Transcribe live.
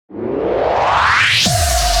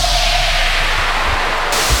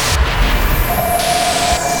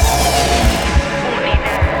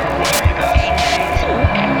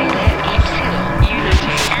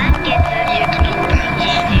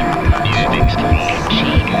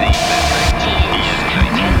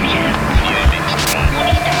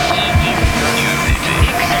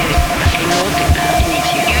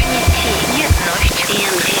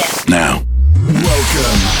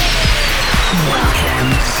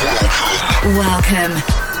Welcome.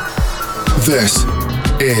 This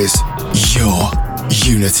is your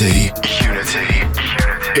Unity.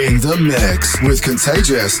 In the mix with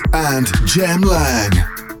Contagious and Jem Lang.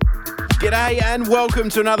 G'day and welcome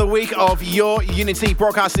to another week of Your Unity,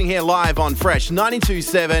 broadcasting here live on Fresh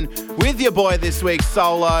 92.7 with your boy this week,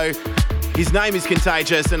 Solo. His name is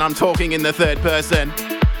Contagious and I'm talking in the third person.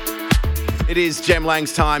 It is Jem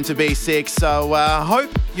Lang's time to be sick, so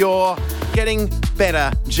hope you're getting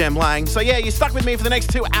better, Jem Lang. So yeah, you're stuck with me for the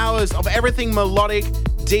next 2 hours of everything melodic,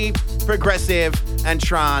 deep, progressive and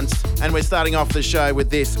trance. And we're starting off the show with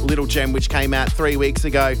this little gem which came out 3 weeks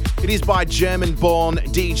ago. It is by German-born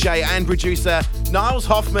DJ and producer Nils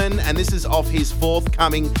Hoffmann, and this is off his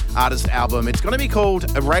forthcoming artist album. It's going to be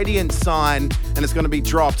called A Radiant Sign, and it's going to be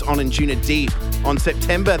dropped on Anjuna Deep on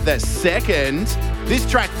September the 2nd. This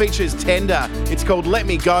track features Tender. It's called Let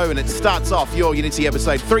Me Go, and it starts off Your Unity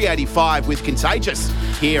episode 385 with Contagious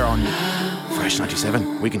here on Fresh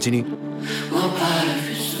 97. We continue. What part of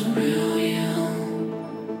it's the real you?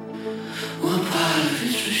 What part of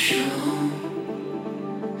it's for sure?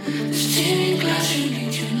 This tinny glass you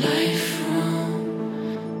need your life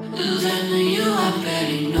from. Than you I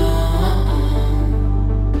barely know.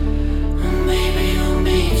 Or maybe we'll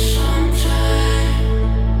meet sometime.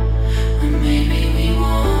 Or maybe we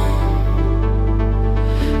won't.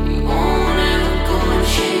 You won't ever go and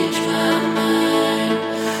change my mind.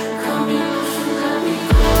 Come here, so let me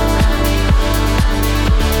go.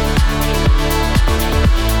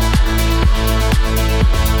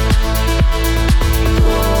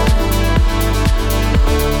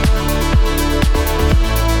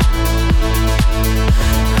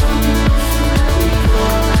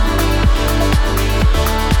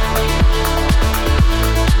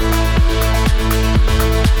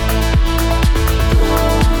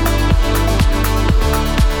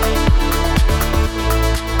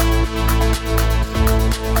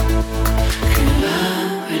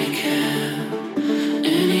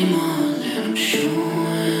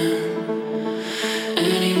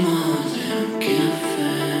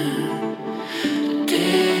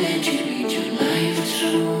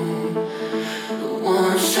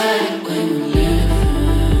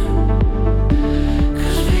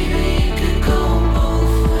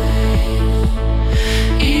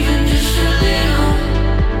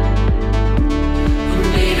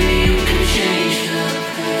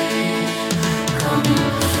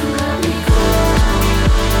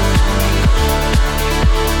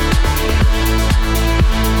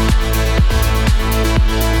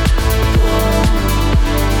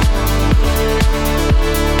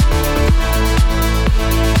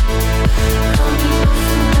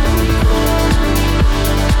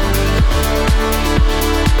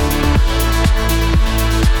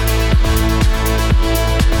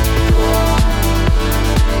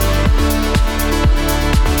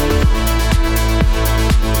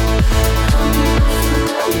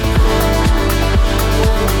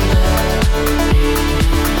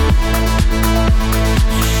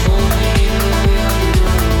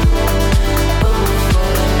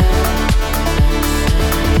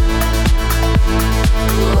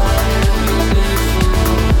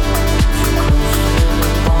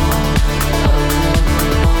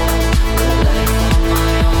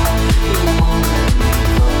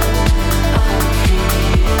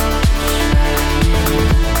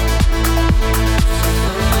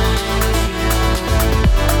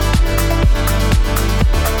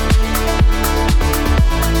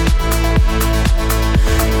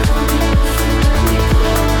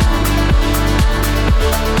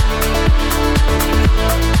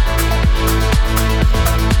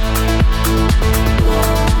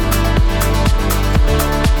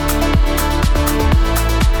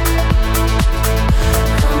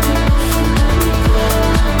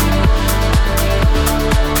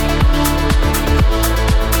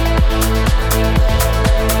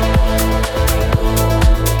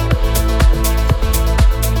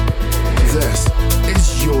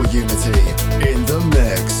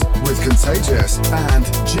 Contagious and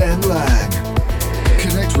Jem Lang.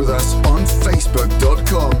 Connect with us on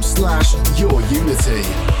facebook.com/yourunity. Your Unity.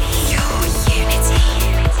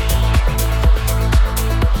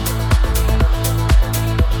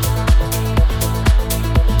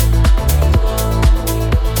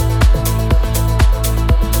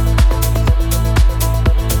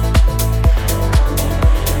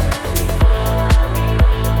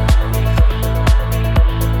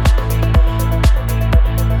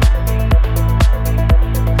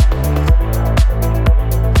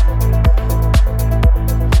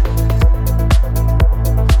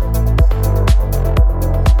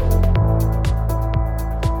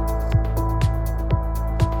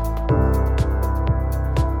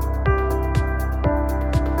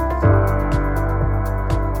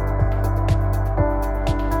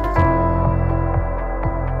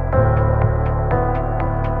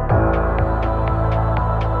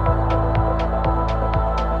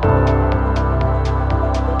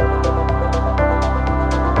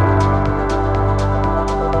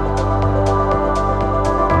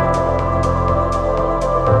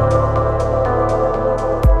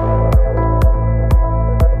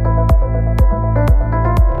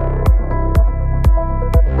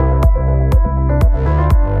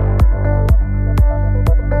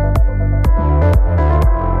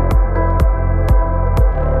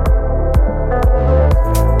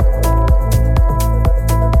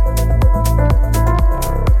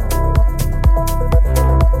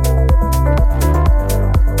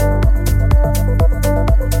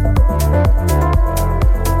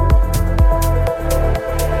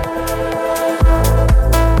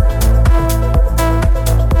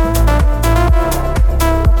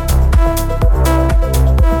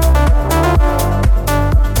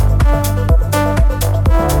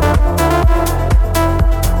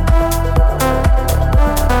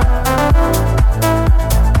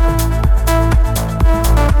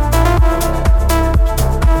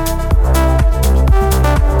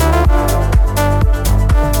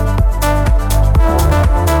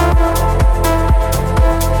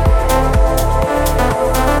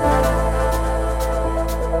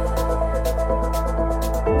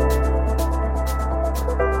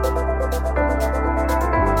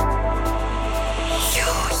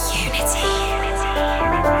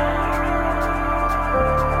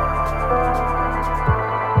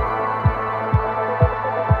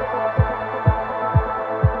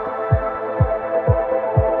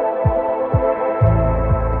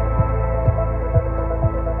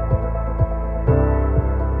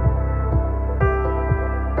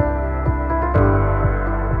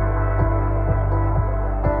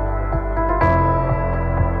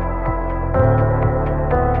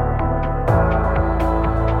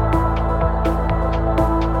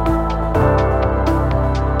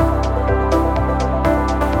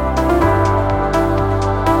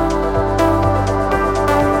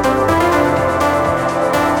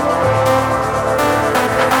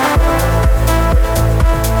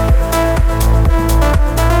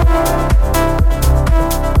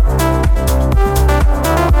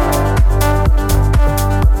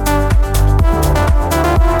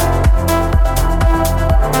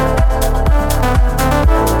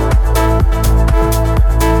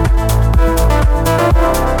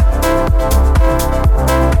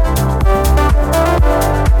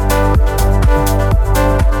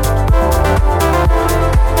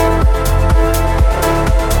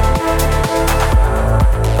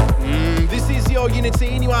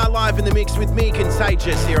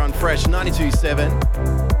 Contagious here on Fresh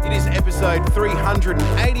 92.7. It is episode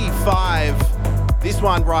 385. This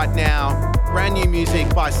one right now, brand new music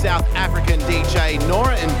by South African DJ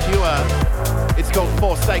Nora and Pure. It's called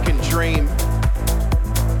Forsaken Dream.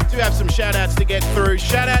 Do have some shout outs to get through.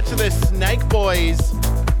 Shout out to the Snake Boys,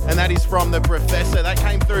 and that is from the Professor. That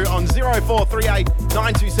came through on 0438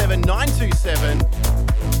 927 927.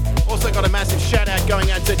 Also got a massive shout out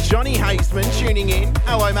going out to Johnny Haseman tuning in.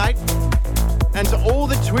 Hello, mate. And to all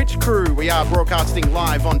the Twitch crew, we are broadcasting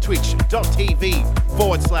live on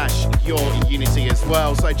twitch.tv/YourUnity as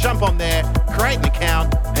well. So jump on there, create an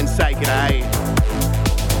account, and say g'day.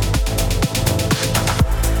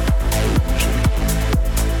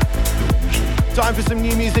 Time for some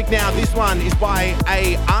new music now. This one is by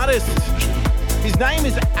a artist. His name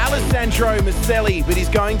is Alessandro Maselli, but he's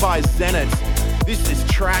going by Zenith. This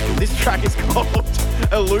track is called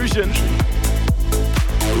Illusion.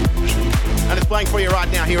 And it's playing for you right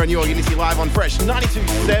now here on Your Unity Live on Fresh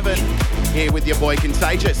 92.7. Here with your boy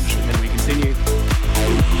Contagious. And we continue. Your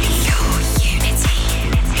Unity.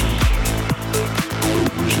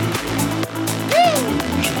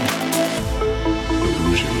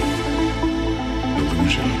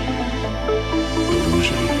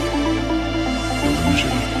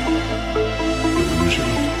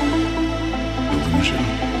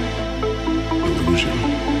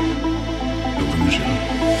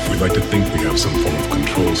 We like to think we have some form of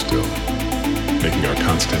control still, making our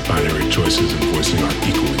constant binary choices and voicing our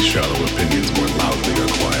equally shallow opinions more loudly or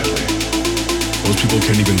quietly. Most people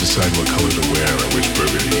can't even decide what color to wear or which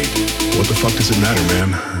burger to eat. What the fuck does it matter,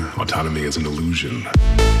 man? Autonomy is an illusion.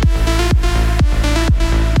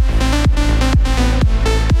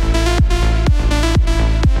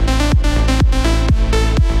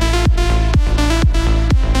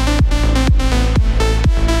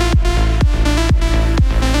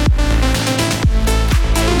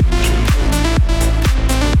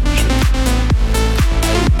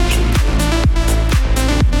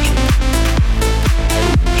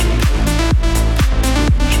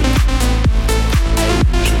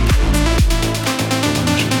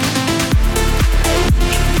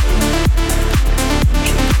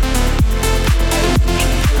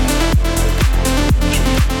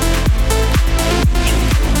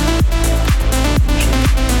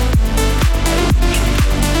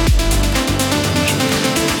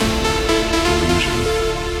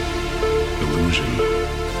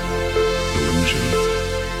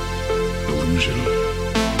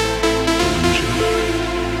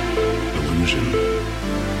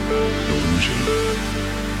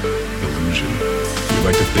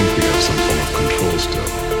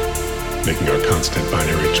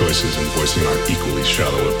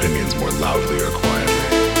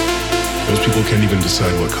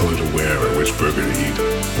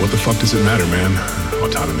 Does it matter, man?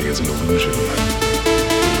 Autonomy is an illusion.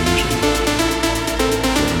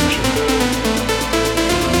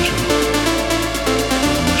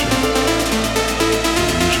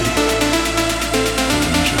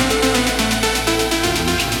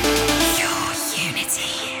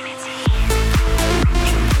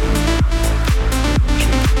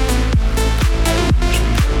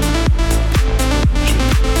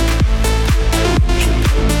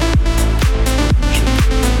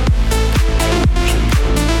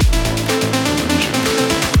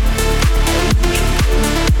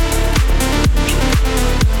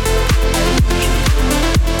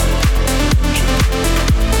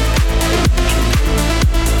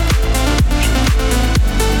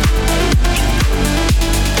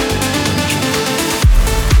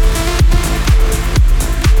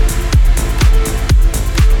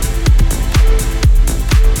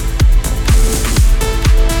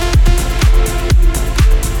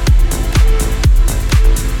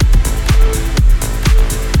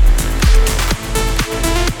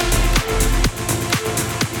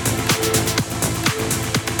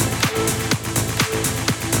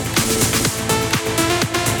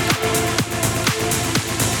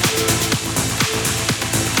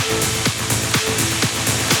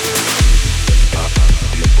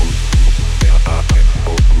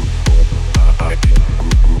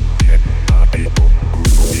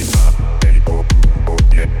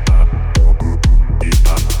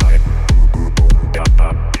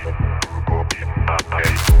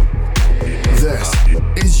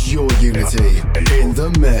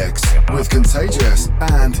 Contagious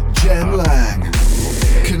and Jen Lang.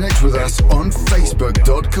 Connect with us on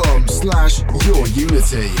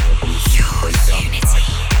facebook.com/YourUnity. Your Unity.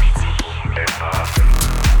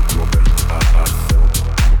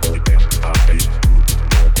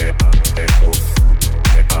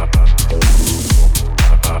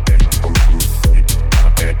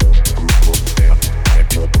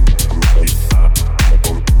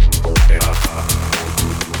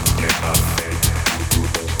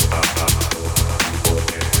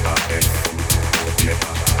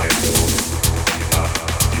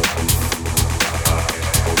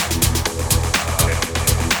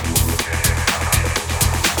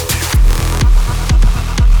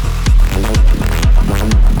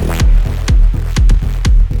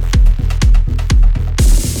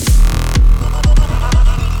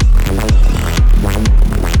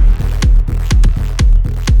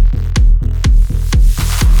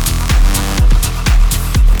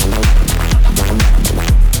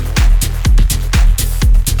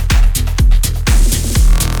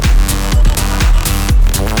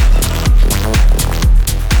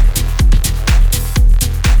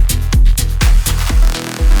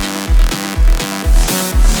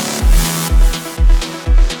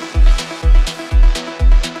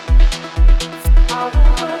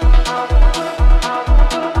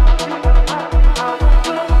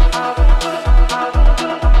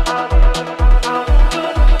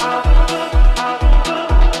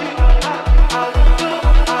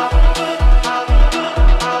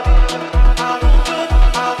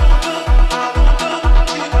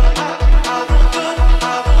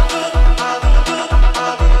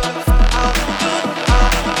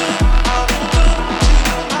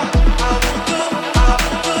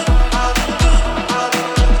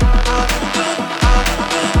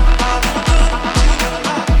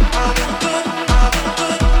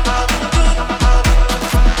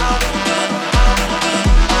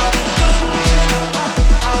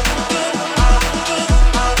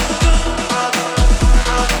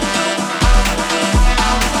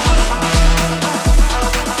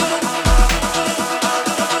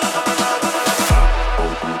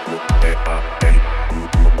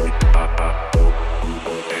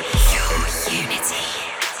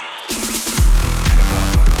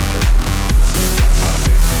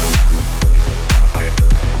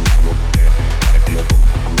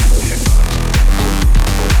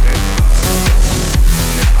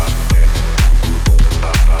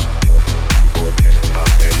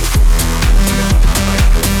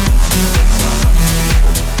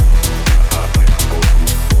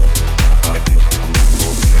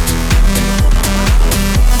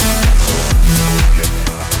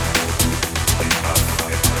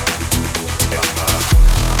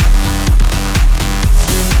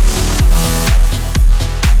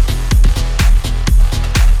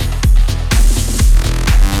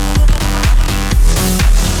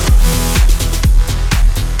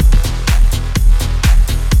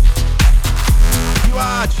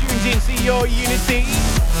 Your Unity.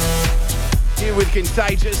 Here with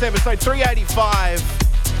Contagious, episode 385.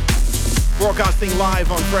 Broadcasting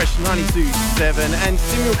live on Fresh 92.7 and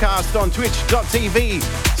simulcast on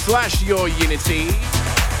twitch.tv/Your Unity.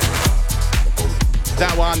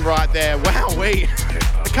 That one right there, wowee.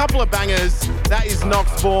 A couple of bangers. That is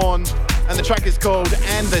Nox Vahn, and the track is called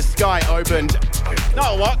And the Sky Opened.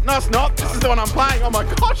 No, what? No, it's not. This is the one I'm playing. Oh my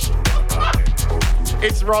gosh.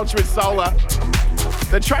 It's Rodg with Sola.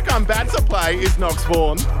 The track I'm about to play is Nox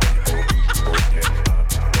Vahn.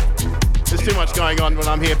 There's too much going on when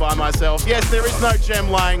I'm here by myself. Yes, there is no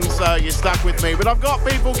Jem Lang, so you're stuck with me, but I've got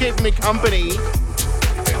people keeping me company.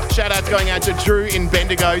 Shout outs going out to Drew in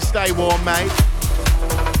Bendigo. Stay warm, mate.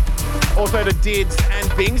 Also to Dids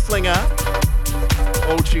and Bing Slinger,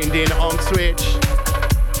 all tuned in on Twitch.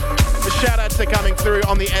 The shout outs are coming through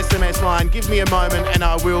on the SMS line. Give me a moment and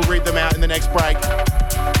I will read them out in the next break.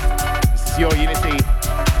 This is Your Unity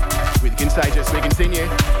with Contagious. We continue.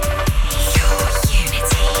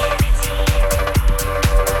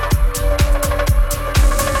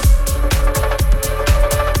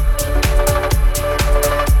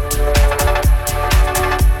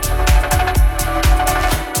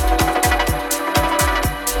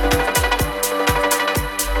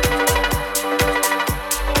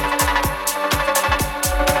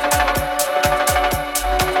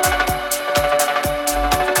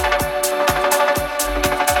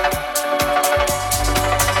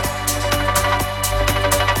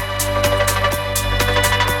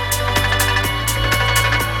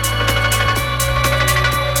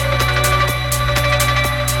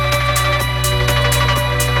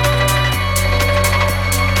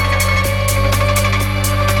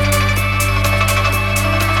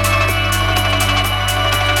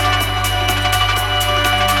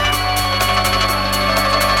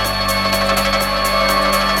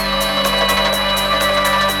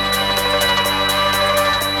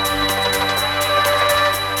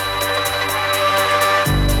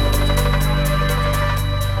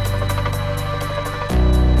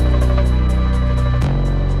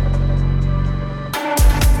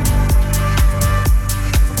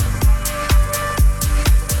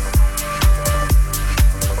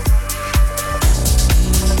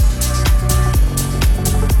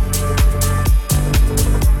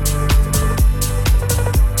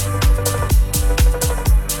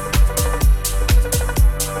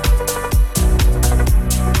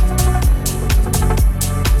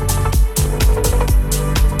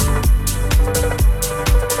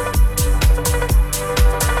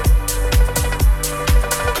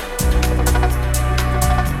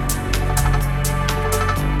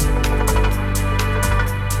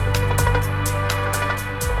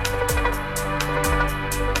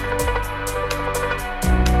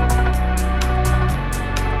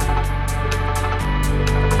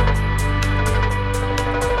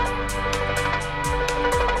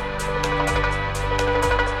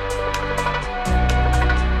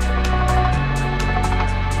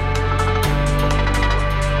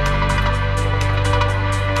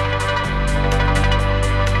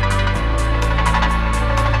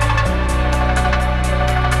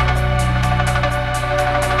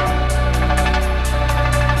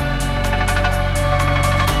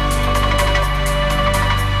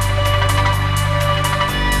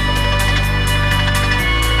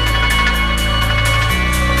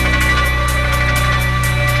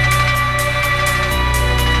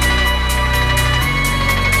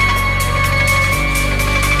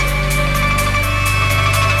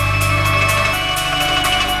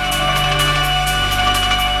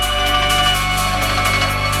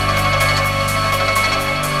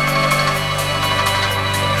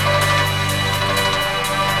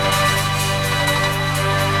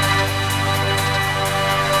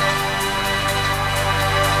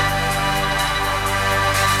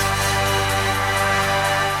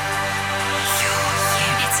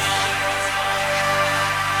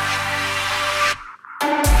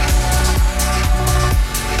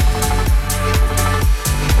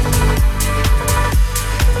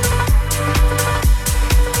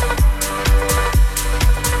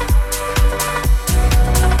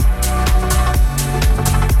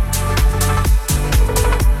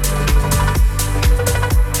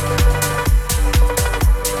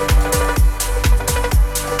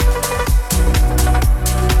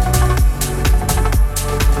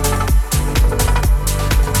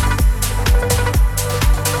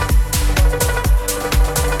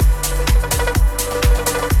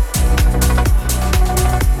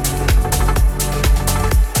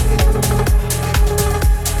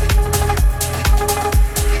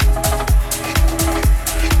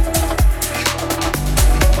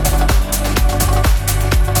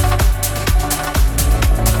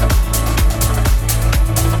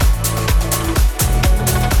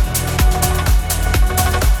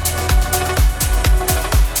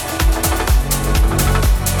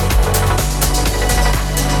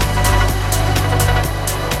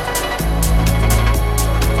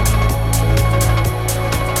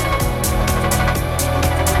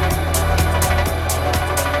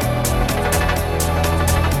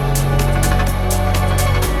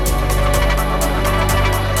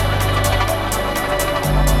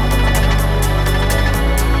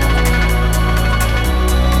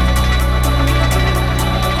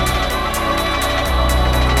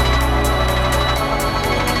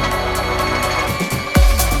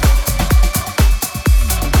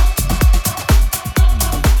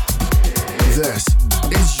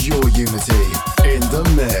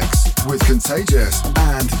 Contagious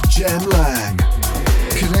and Jen Lang.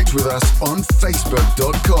 Connect with us on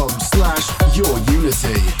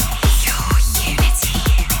facebook.com/yourunity. Your Unity.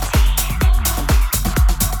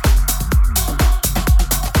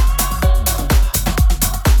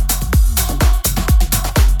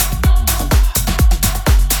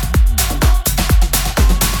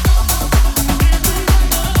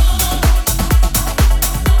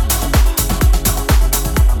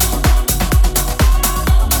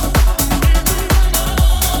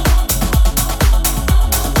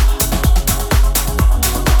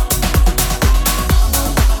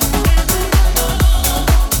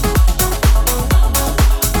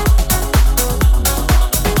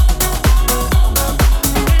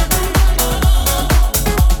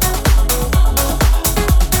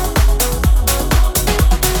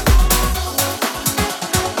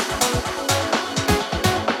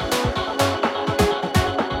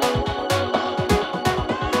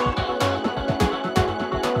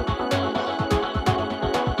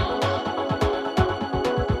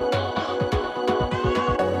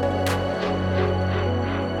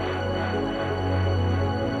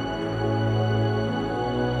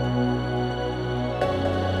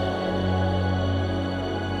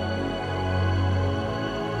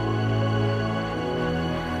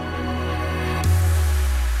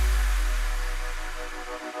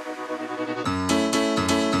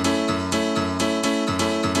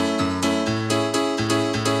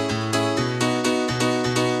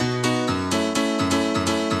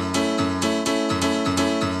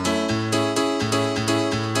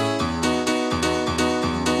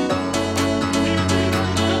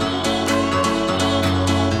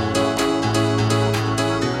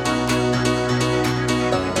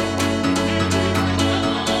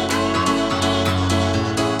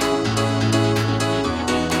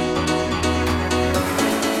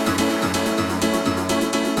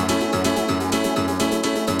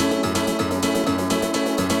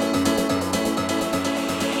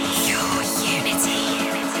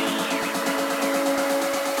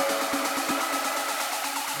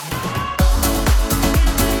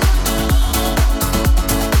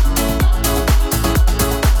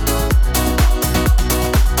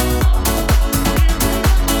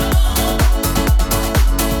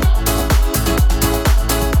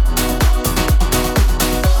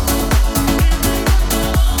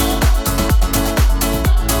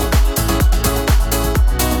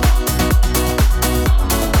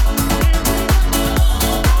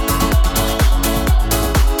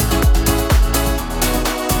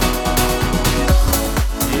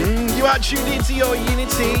 Tuned into your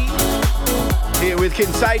Unity here with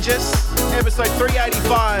Contagious, episode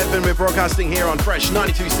 385, and we're broadcasting here on Fresh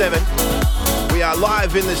 92.7. We are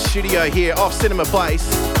live in the studio here off Cinema Place.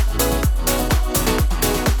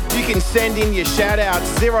 You can send in your shout outs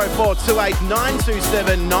 0428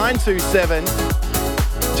 927 927,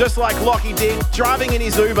 just like Lockie did, driving in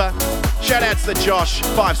his Uber. Shout outs to Josh,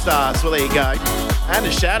 5 stars. Well, there you go. And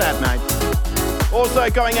a shout out, mate. Also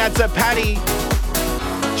going out to Paddy,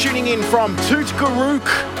 tuning in from Tootgarook,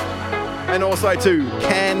 and also to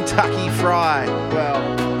Kentucky Fry. Well,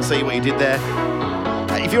 see what you did there.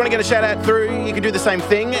 If you want to get a shout out through, you can do the same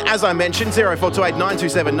thing. As I mentioned, 0428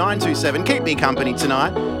 927 927. Keep me company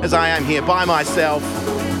tonight, as I am here by myself.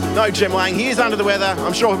 No Jem Lang, he is under the weather.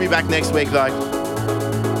 I'm sure he'll be back next week though.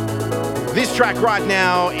 This track right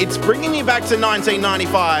now, it's bringing me back to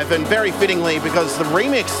 1995, and very fittingly because the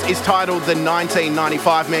remix is titled the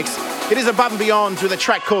 1995 mix. It is Above and Beyond with a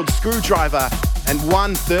track called Screwdriver, and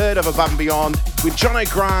 1/3 of Above and Beyond with Jono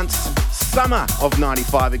Grant's Summer of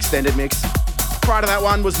 95 extended mix. Prior to that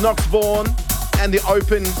one was Nox Vahn and the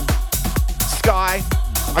Open Sky.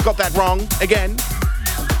 I got that wrong again.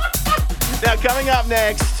 Now coming up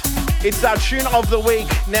next, it's our tune of the week.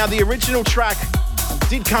 Now the original track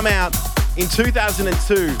did come out in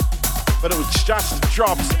 2002, but it was just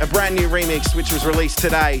dropped a brand new remix which was released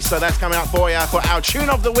today. So that's coming up for you for our tune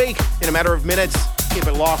of the week in a matter of minutes. Keep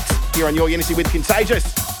it locked here on Your Unity with Contagious,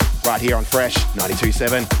 right here on Fresh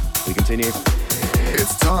 92.7. We continue.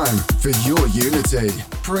 It's time for Your Unity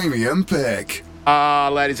Premium Pick.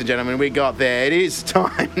 Ladies and gentlemen, we got there. It is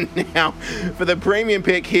time now for the premium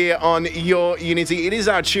pick here on Your Unity. It is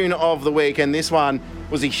our tune of the week, and this one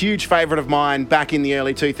was a huge favourite of mine back in the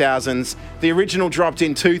early 2000s. The original dropped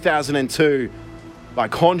in 2002 by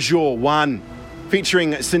Conjure 1,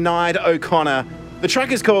 featuring Sinead O'Connor. The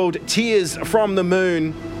track is called Tears from the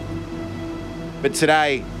Moon. But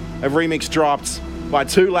today, a remix dropped by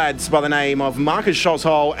two lads by the name of Marcus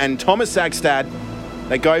Scholzhol and Thomas Sagstad.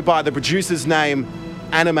 They go by the producer's name,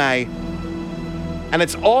 anamē. And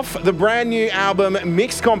it's off the brand new album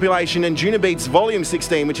Mixed Compilation and Juna Beats Volume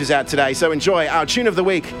 16, which is out today. So enjoy our tune of the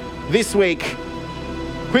week this week.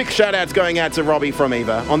 Quick shout outs going out to Robbie from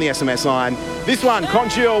Eva on the SMS line. This one,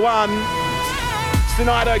 Conjure 1,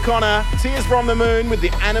 Sinead O'Connor, Tears from the Moon with the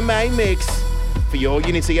anamē mix for your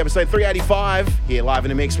Unity episode 385. Here live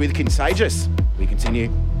in a mix with Contagious. We continue.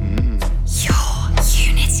 Your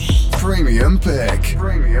Unity. Premium pick.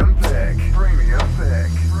 Premium pick. Premium pick.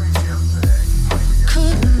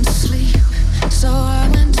 Couldn't sleep, so I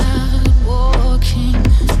went out walking,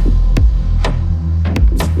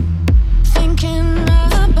 thinking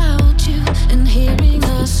about you and hearing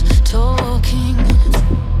us talking,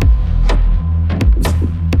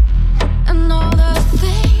 and all the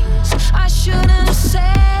things I should have said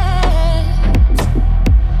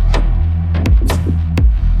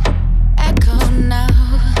echo now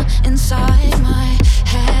inside my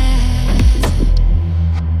head.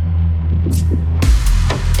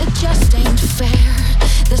 It just ain't fair,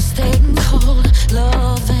 this thing called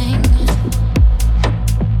loving.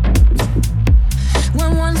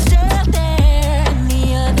 When one's still there and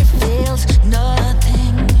the other feels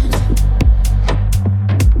nothing.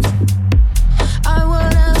 I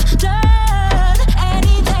would have done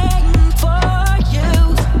anything for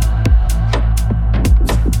you.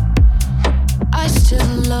 I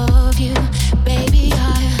still love you, baby, I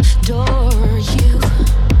adore you.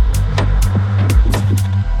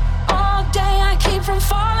 All day I keep from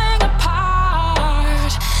falling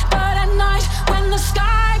apart, but at night when the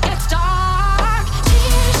sky gets dark,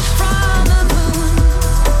 tears from the moon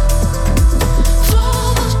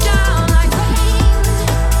fall down like rain.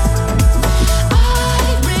 I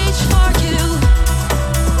reach for you,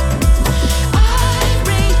 I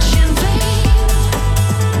reach in vain.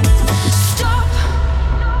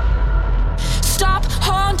 Stop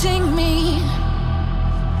haunting me.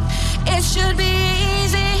 It should be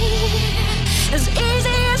as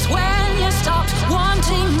easy as when you stopped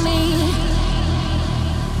wanting me.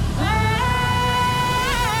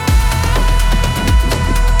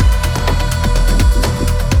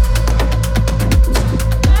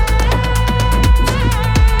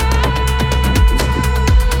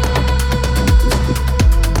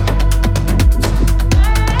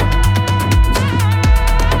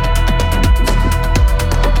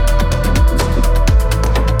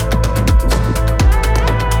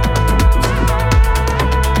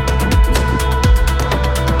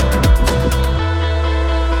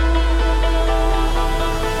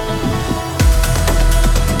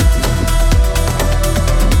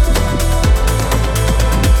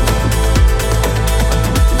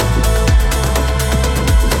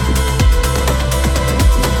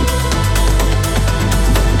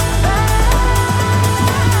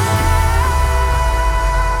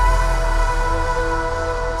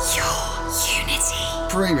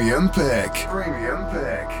 Premium pick. Premium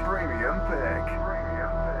pick. Premium pick.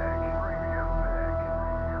 Premium pick. Premium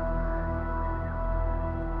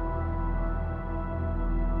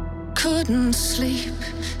pick. Couldn't sleep,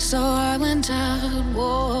 so I went out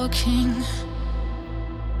walking,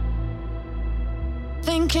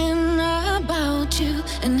 thinking about you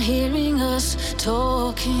and hearing us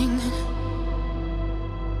talking,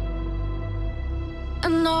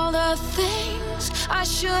 and all the things I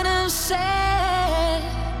should have said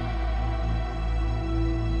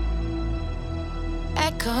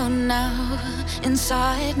echo now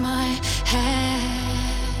inside my head.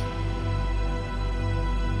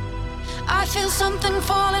 I feel something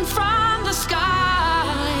falling from the sky.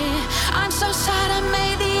 I'm so sad I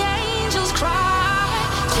made the angels cry.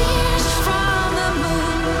 Tears from the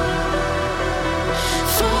moon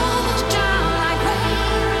fall down like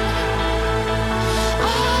rain.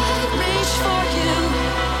 I reach for you,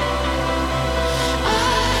 I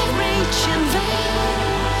reach in vain.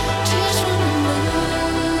 Tears from the moon,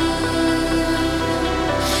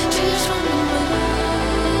 tears from the moon,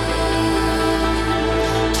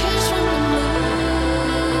 tears from the moon,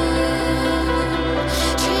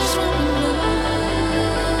 tears from the moon.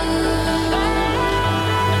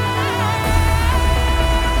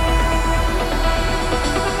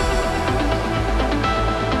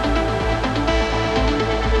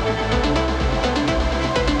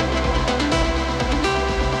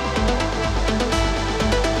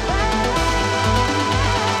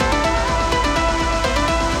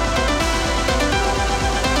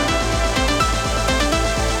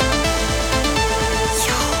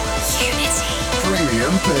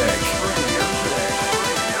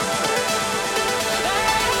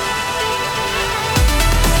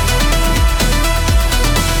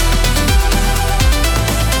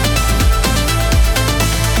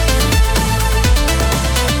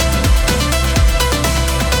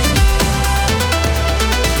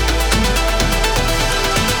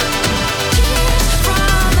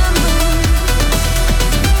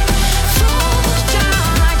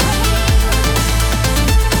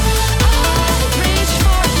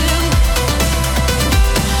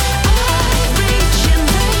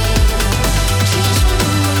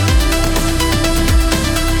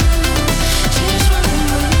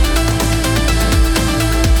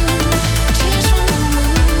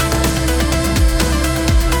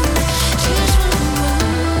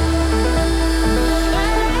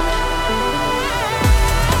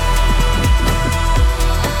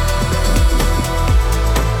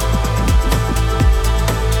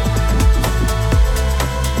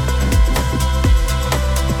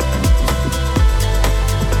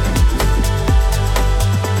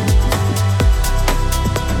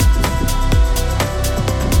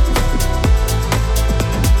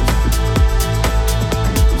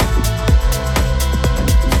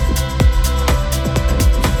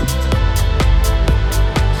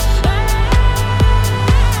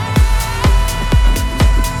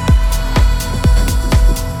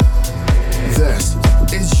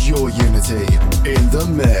 Unity in the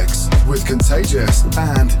mix with Contagious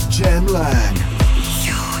and Jen Lang.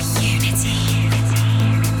 Your Unity.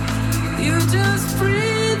 You just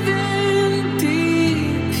breathe in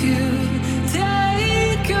deep. You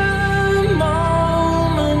take a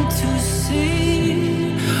moment to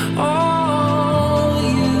see all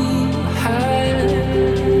you had.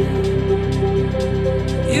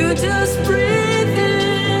 You just breathe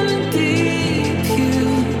in deep. You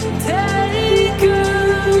take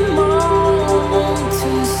a moment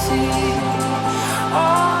to see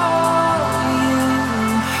all you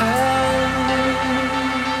had.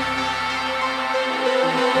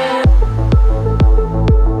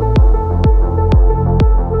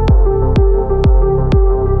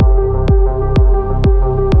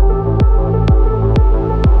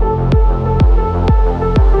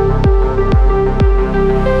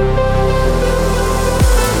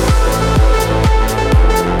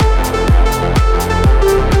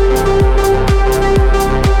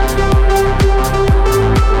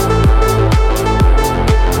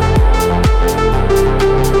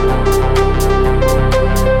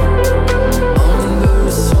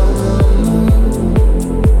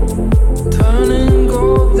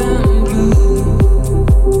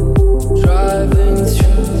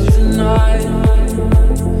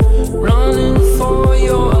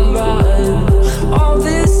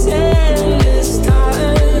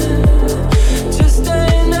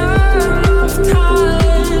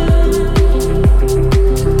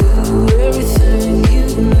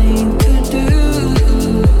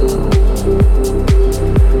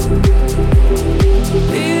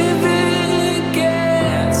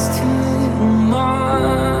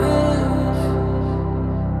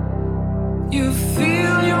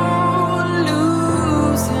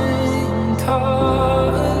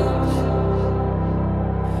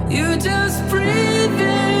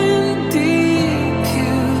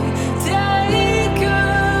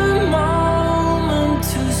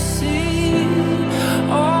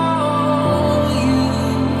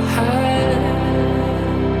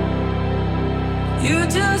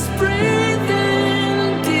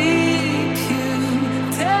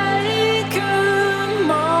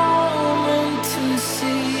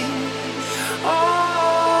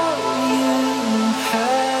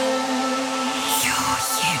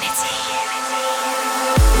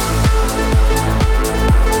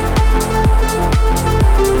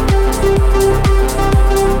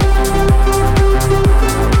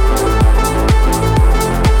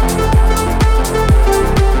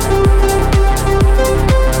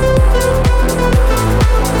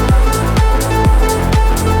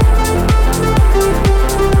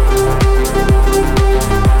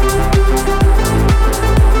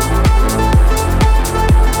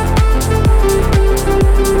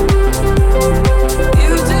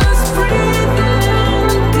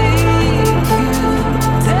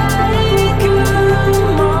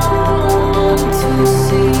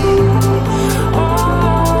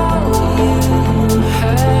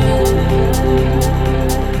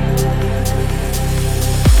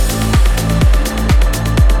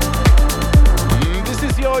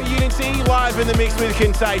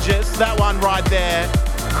 Contagious, that one right there.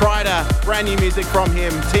 Kryder, brand new music from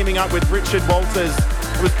him, teaming up with Richard Walters.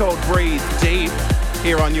 It was called Breathe Deep,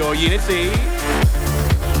 here on your Unity.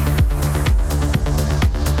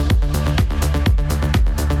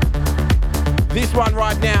 This one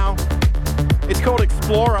right now, it's called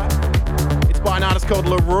Explorer. It's by an artist called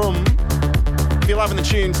LURUM. If you're loving the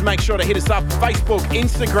tunes, make sure to hit us up Facebook,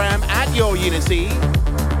 Instagram, at your Unity.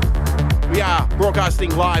 We are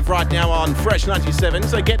broadcasting live right now on Fresh 97,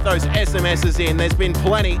 so get those SMSs in. There's been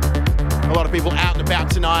plenty. A lot of people out and about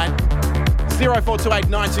tonight. 0428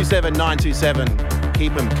 927 927.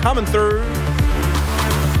 Keep them coming through.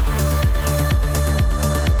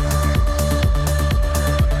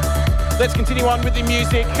 Let's continue on with the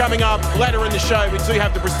music. Coming up later in the show, we do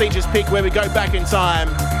have the prestigious pick where we go back in time.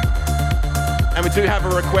 And we do have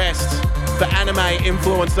a request for anime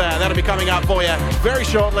influencer. That'll be coming up for you very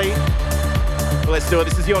shortly. Let's do it.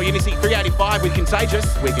 This is your Unity 385 with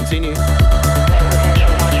Contagious. We continue.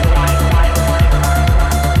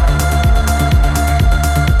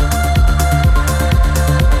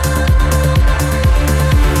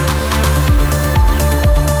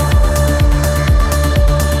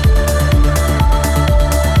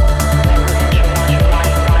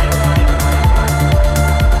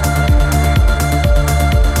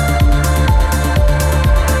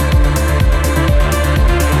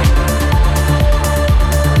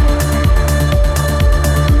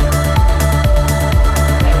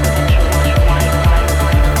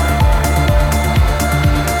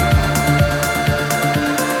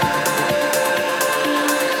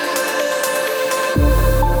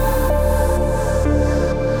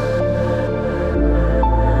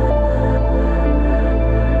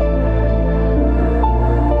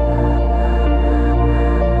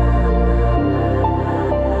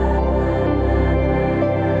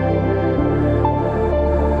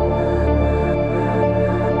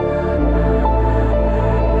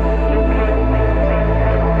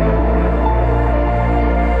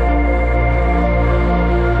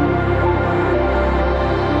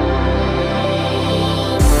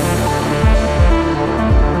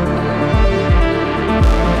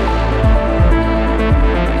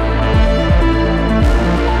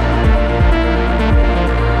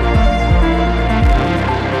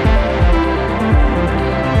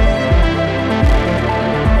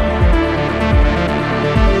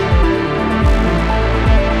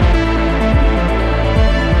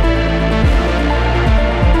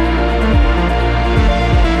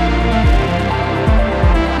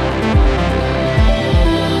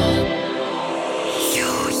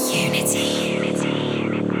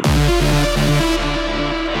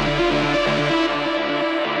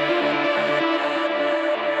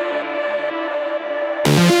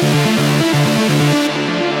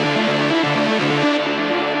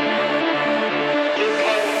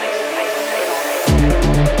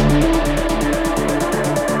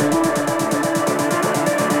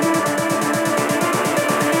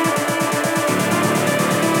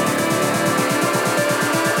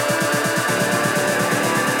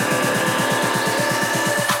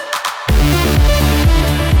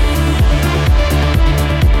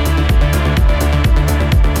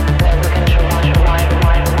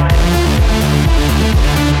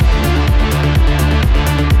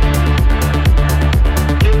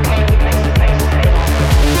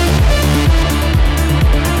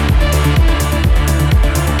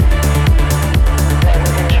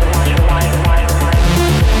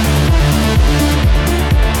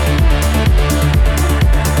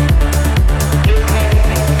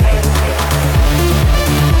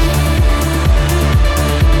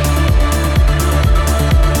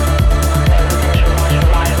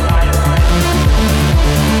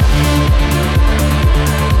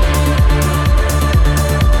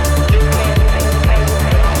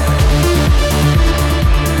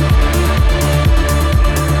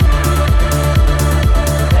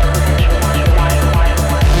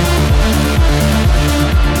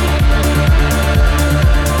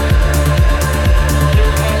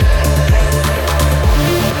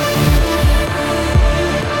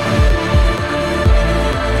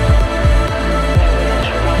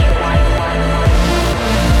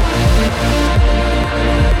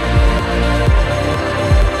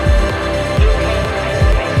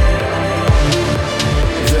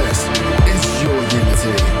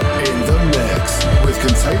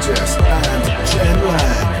 Contagious and Jen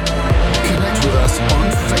Lang. Connect with us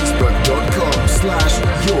on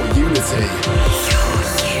facebook.com/yourunity.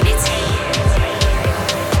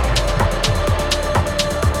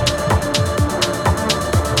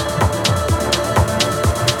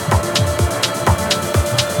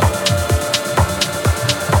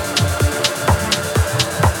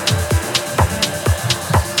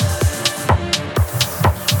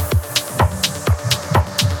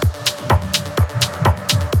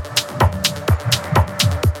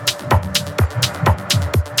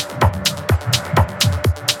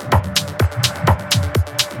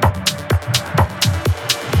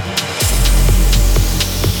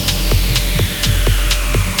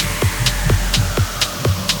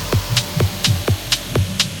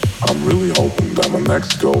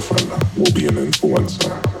 Next girlfriend will be an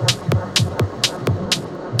influencer.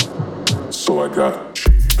 So I got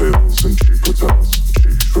cheap pills and cheap hotels,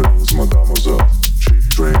 cheap thrills, mademoiselles, cheap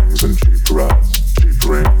drinks and cheap rides, cheap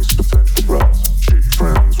rings, potential brides, cheap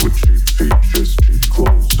friends with cheap features, cheap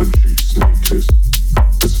clothes and cheap sneakers.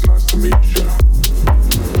 It's nice to meet you.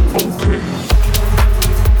 Okay.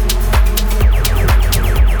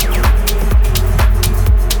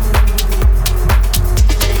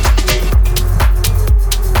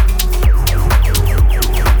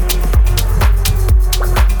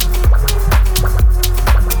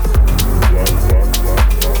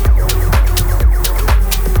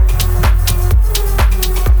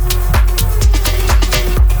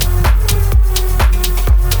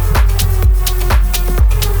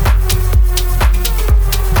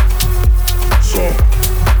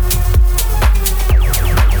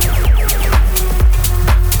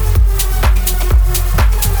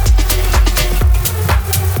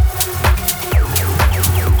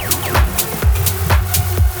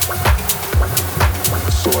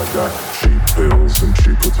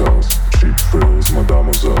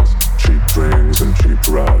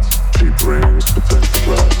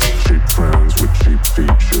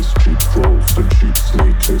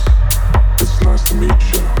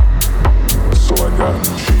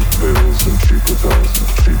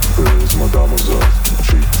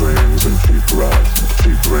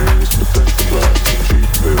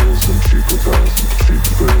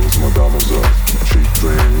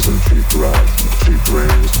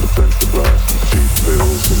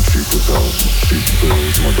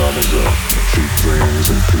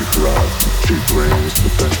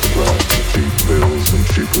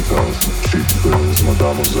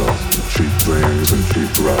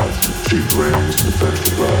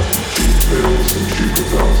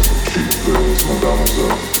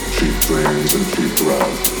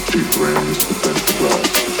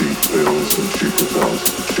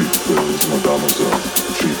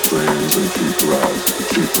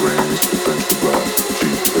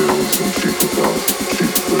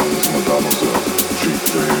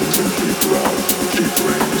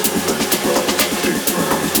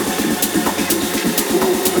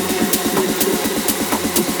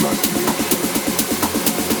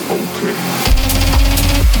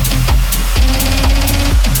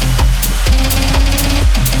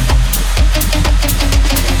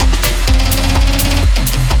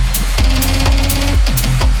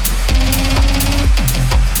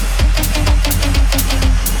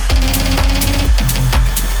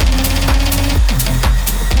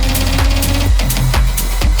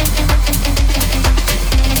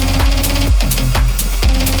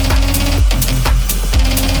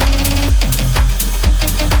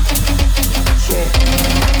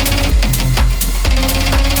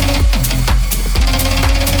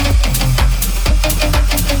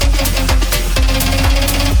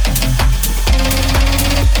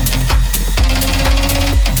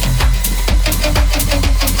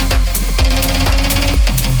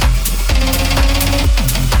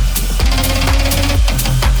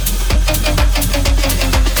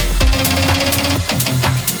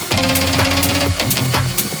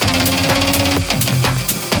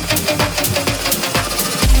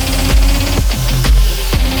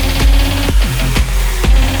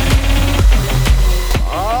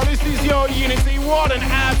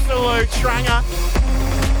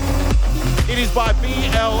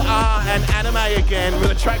 and anamē again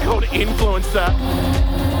with a track called Influencer.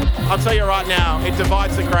 I'll tell you right now, it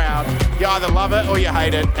divides the crowd. You either love it or you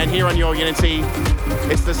hate it. And here on Your Unity,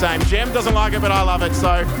 it's the same. Jem doesn't like it, but I love it,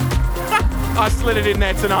 so I slid it in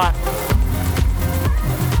there tonight.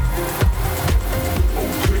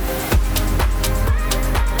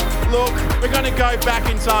 Look, we're going to go back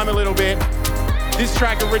in time a little bit. This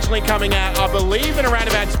track originally coming out, I believe, in around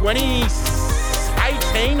about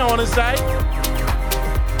 2018, I want to say.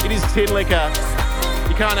 It is Tinlicker.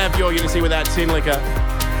 You can't have Your Unity without Tinlicker.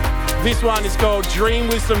 This one is called Dream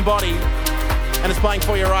With Somebody, and it's playing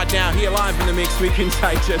for you right now, here live in the mix with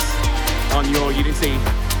Contagious on Your Unity.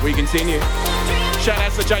 We continue. Shout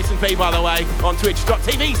outs to Jason P, by the way, on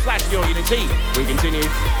twitch.tv/Your Unity. We continue.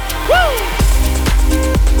 Woo!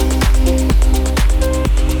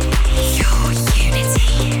 Your Unity.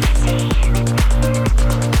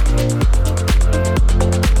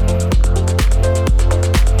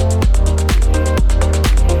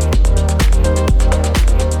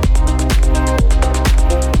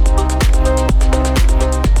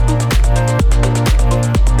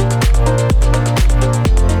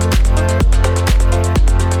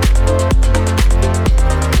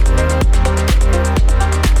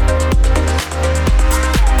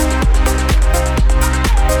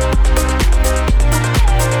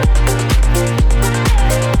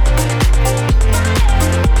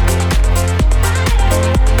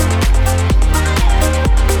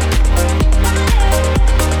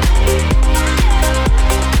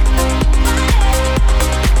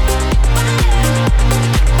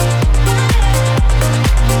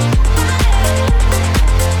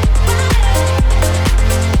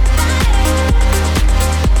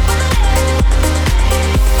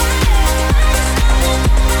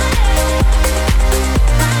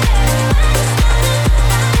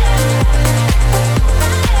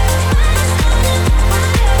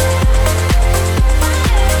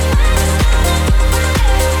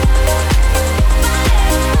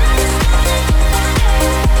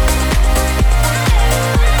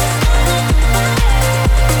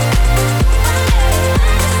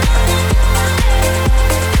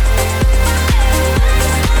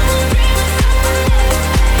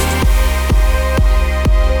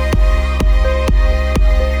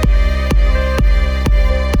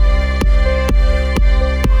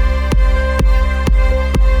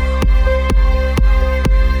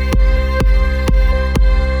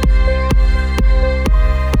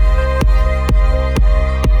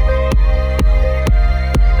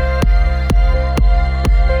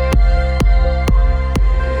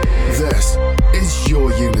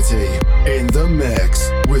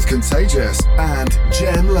 Contagious and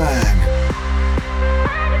Jen Lang.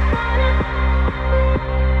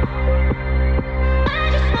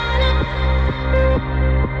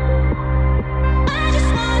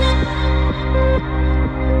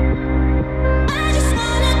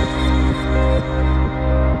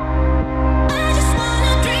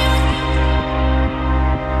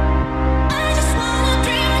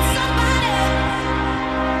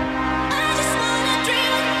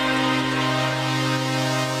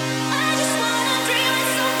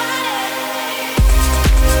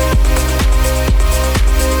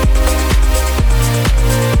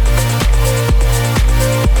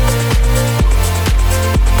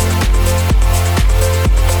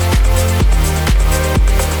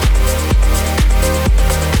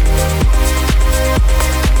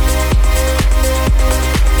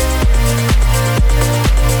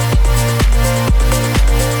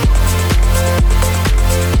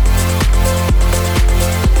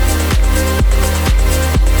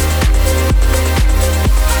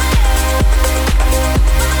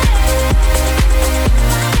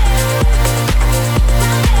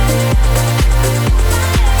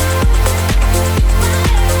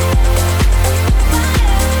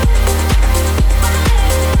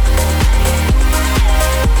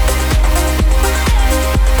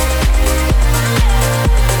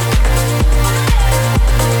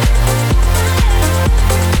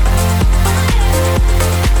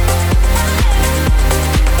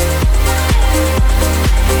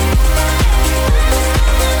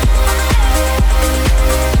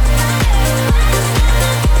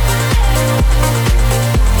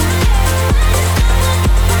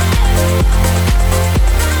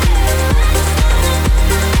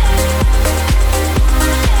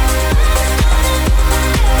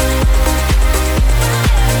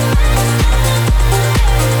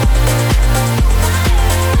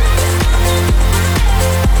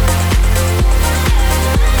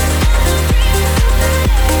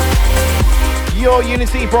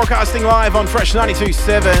 Unity broadcasting live on Fresh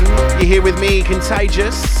 92.7. You're here with me,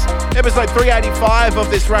 Contagious. Episode 385 of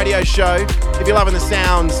this radio show. If you're loving the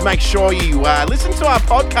sounds, make sure you listen to our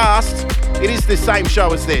podcast. It is the same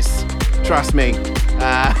show as this. Trust me.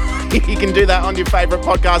 You can do that on your favourite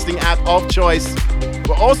podcasting app of choice.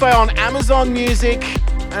 We're also on Amazon Music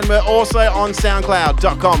and we're also on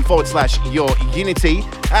soundcloud.com/yourunity.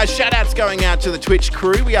 Shout outs going out to the Twitch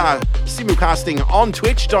crew. We are simulcasting on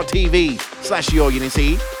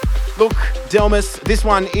twitch.tv/yourunity. Look, Delmas, this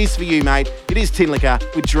one is for you, mate. It is Tinlicker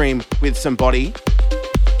with Dream With Somebody.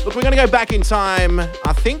 Look, we're going to go back in time,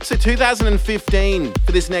 I think, to 2015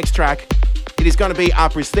 for this next track. It is going to be our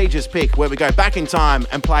prestigious pick, where we go back in time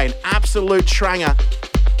and play an absolute tranger.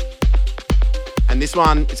 And this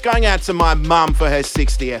one is going out to my mum for her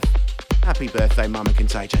 60th. Happy birthday, Mama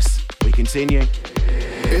Contagious. We continue.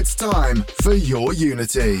 It's time for your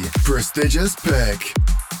Unity prestigious pick.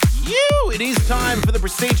 It is time for the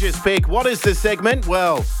prestigious pick. What is this segment?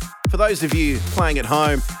 Well, for those of you playing at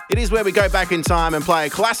home, it is where we go back in time and play a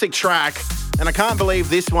classic track. And I can't believe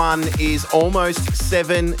this one is almost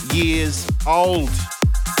 7 years old.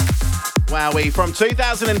 Wowee. From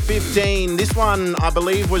 2015, this one, I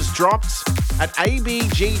believe, was dropped at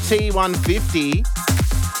ABGT 150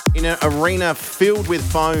 in an arena filled with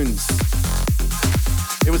phones.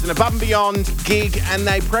 It was an above and beyond gig, and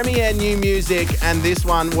they premiere new music, and this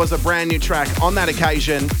one was a brand new track on that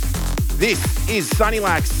occasion. This is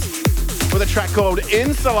Sunnylax with a track called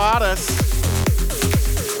Enceladus.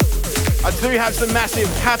 I do have some massive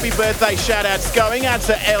happy birthday shout-outs going out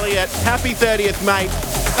to Elliot. Happy 30th, mate.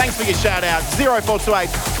 Thanks for your shout-out. 0428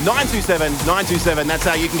 927 927. That's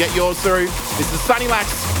how you can get yours through. This is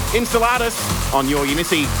Sunnylax, Enceladus on your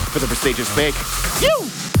Unity for the prestigious pick.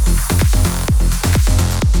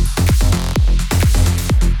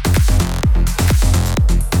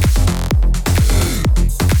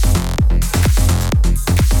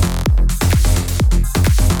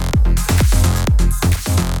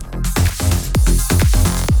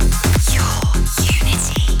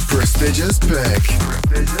 Prestigious pick.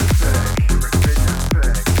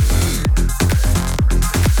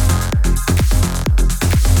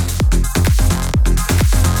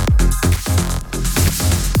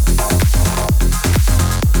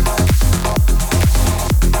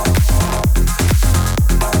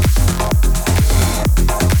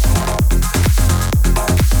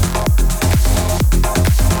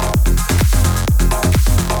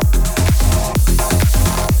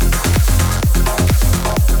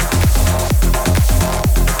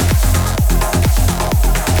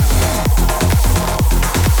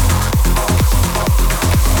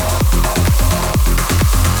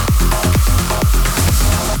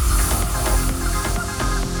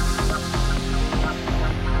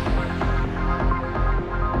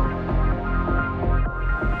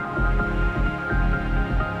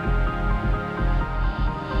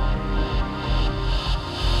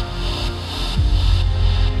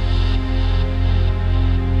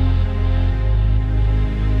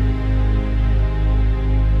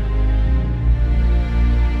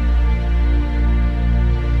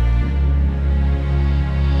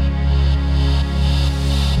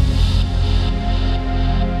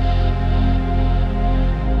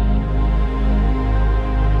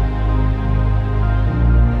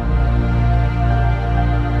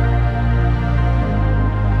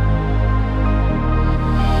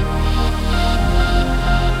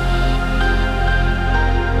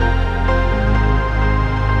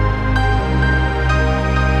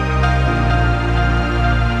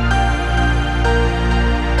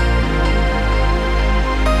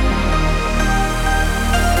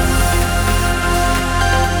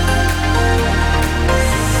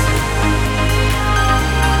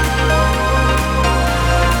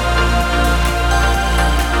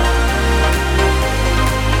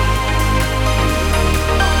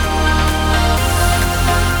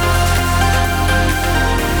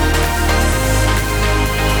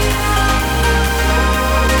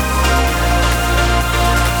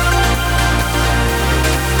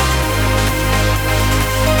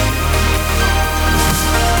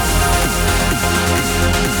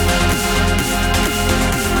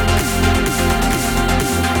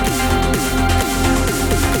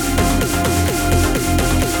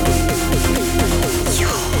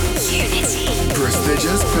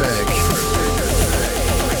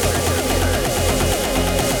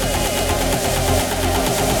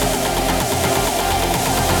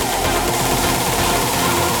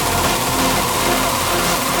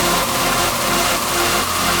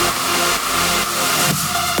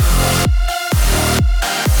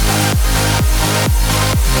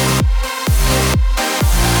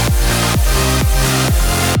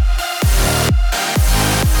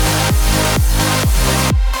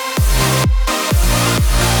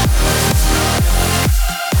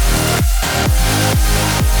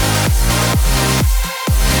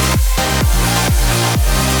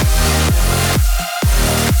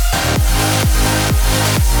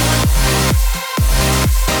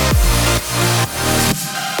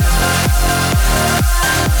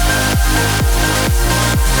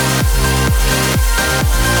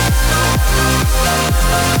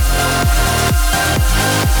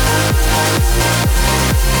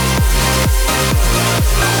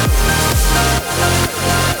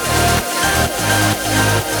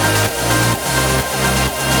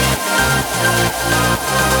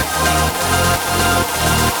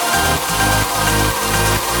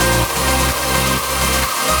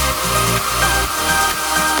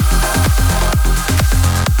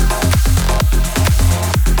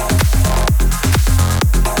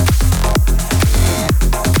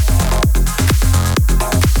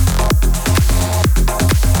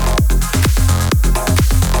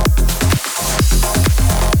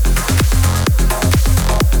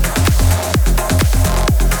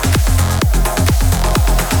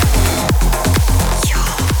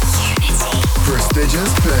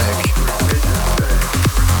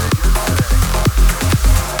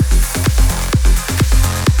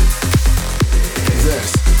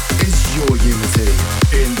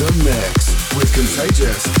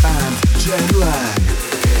 Contagious and Jen Lang.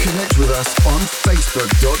 Connect with us on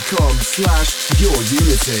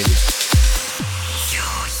facebook.com/yourunity.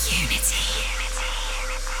 Your Unity.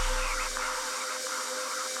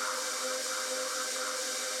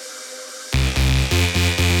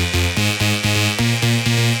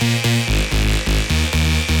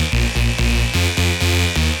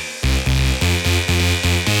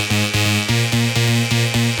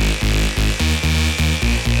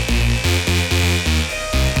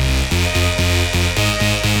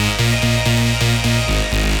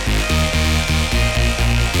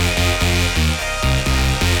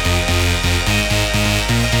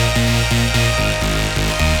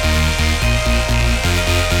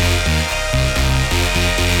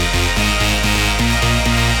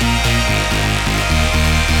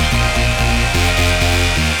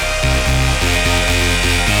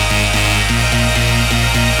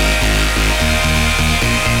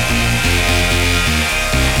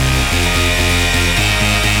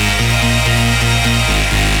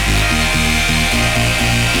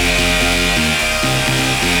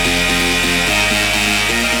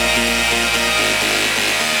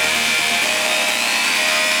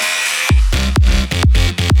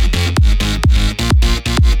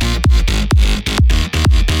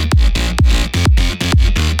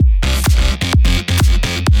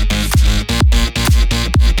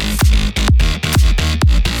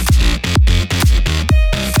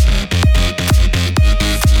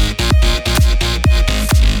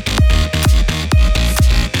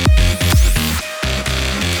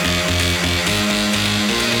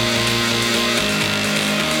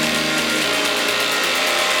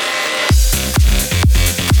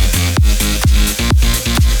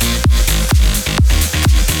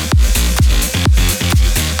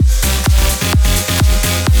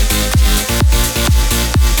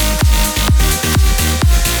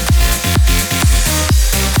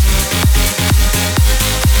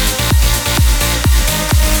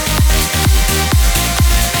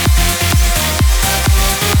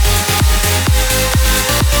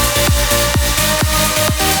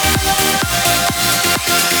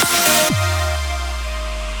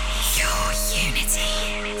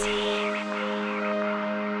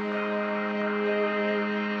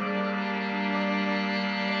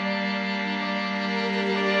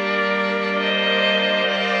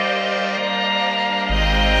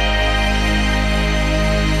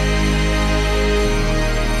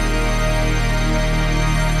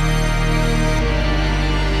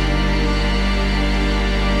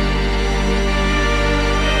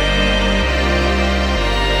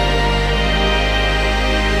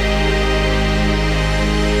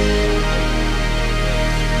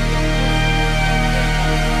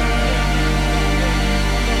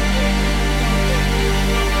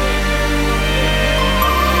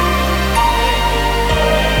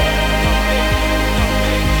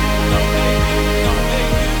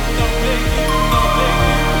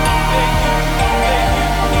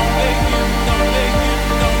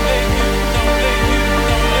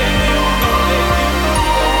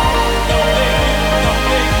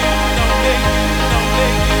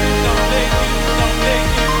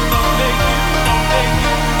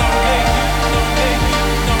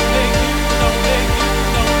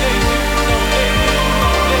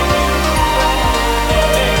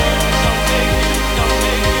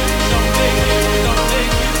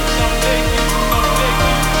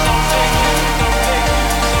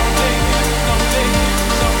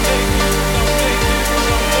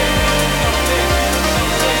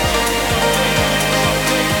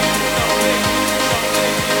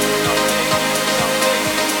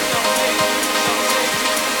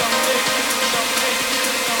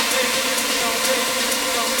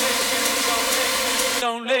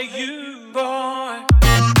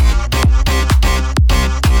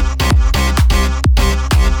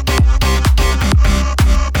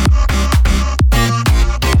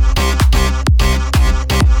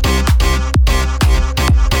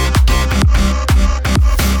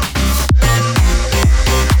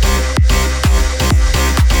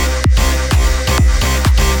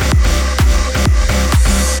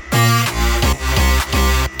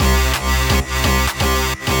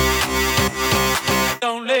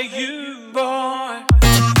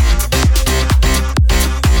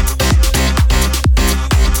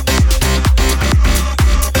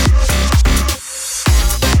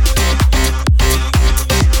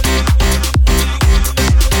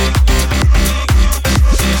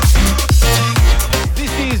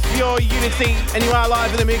 and you are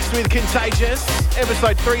live in the mix with Contagious,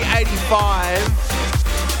 episode 385.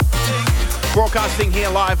 Broadcasting here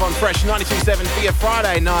live on Fresh 92.7 for your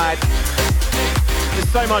Friday night.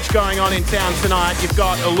 There's so much going on in town tonight. You've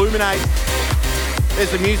got Illuminate.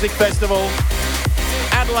 There's a music festival.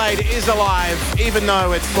 Adelaide is alive, even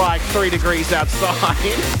though it's like 3 degrees outside.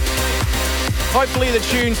 Hopefully the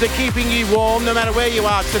tunes are keeping you warm no matter where you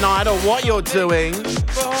are tonight or what you're doing.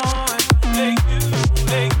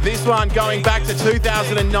 This one going back to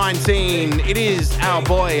 2019. It is our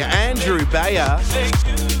boy Andrew Bayer.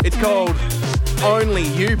 It's called Only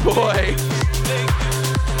You Boy.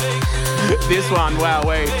 This one, wow,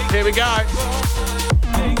 wait. Here we go.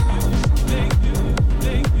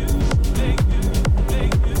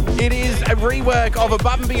 It is a rework of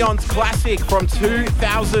Above and Beyond's classic from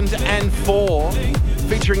 2004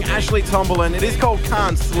 featuring Ashlee Tomberline. It is called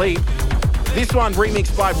Can't Sleep. This one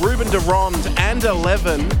remixed by Ruben de Ronde and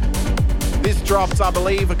Elevven. This dropped, I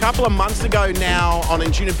believe, a couple of months ago now on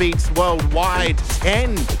Intuna Beats Worldwide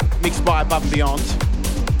 10, mixed by Above and Beyond.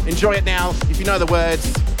 Enjoy it now. If you know the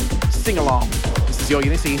words, sing along. This is your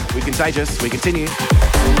Unity. We're Contagious. We continue.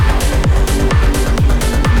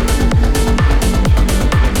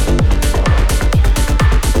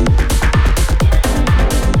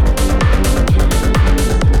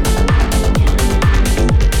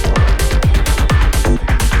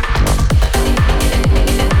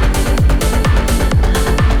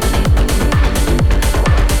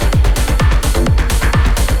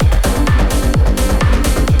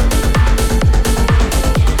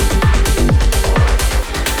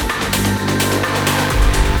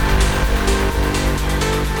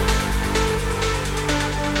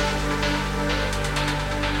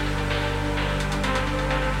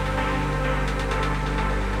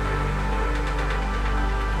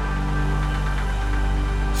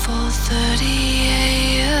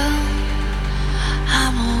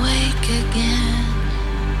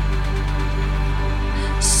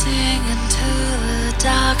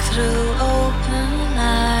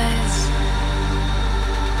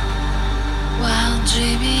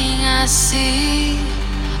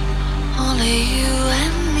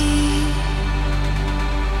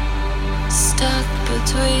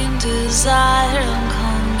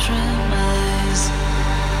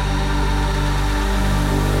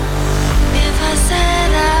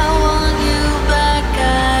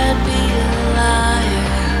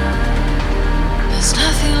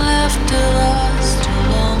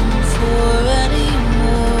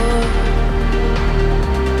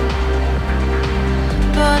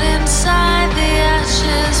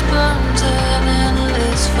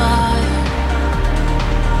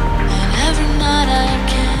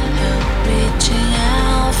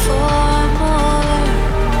 For more,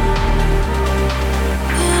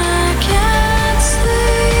 I can't sleep.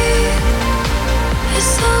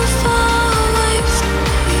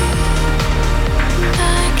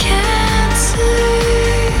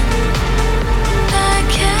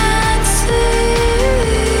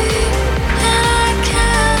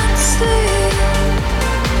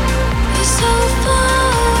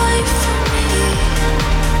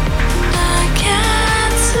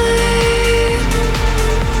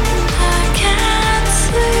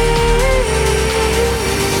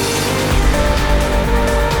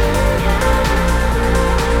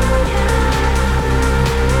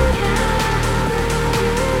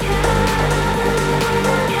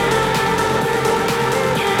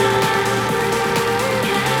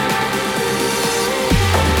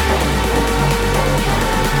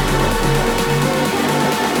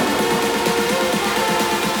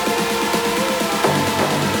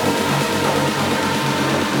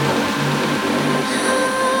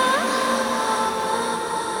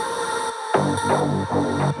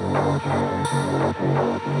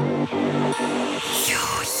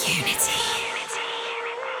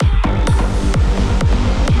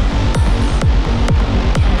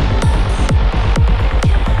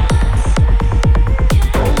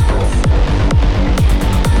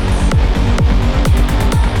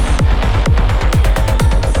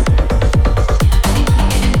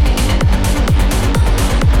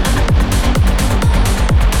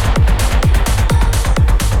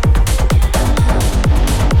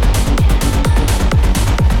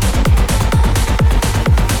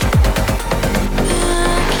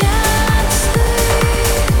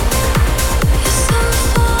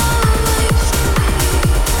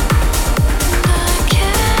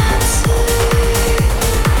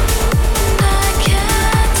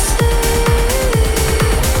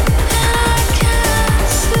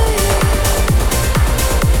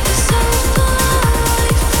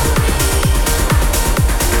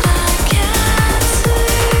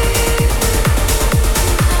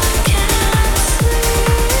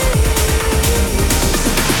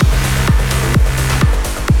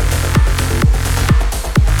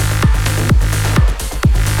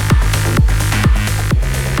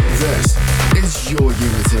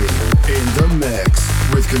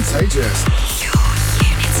 Contagious.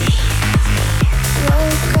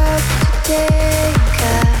 Woke up today and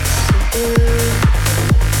cast a blue.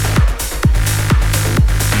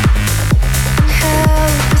 And how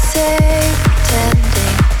we say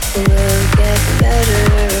pretending it will get better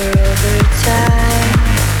over time.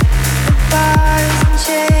 The bars and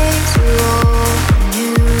chains are all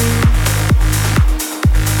new.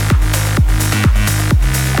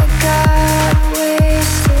 I got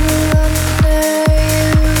wasted under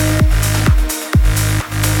you.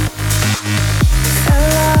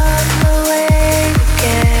 Fell on my way to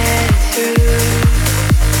get through.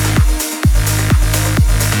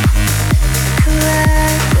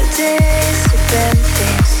 Collect the days to bend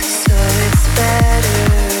things so it's better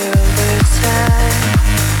over time.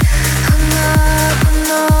 Hung up on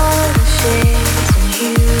all the shades and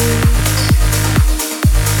hues.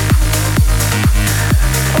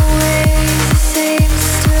 Always the same,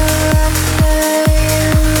 still under you.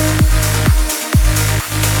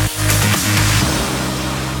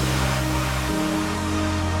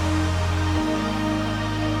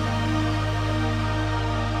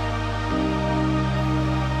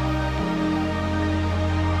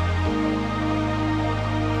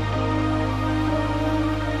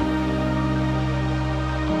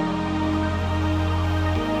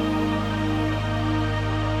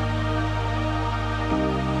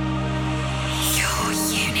 Your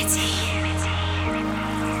unity.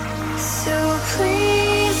 So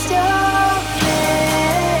please don't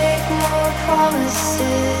make more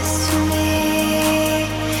promises to me.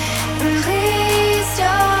 And please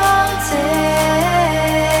don't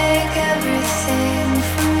take everything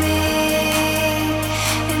from me.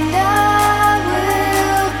 And I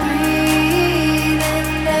will breathe in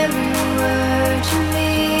every word you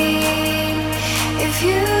mean. If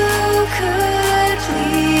you could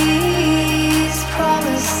please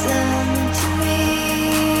promise them to me.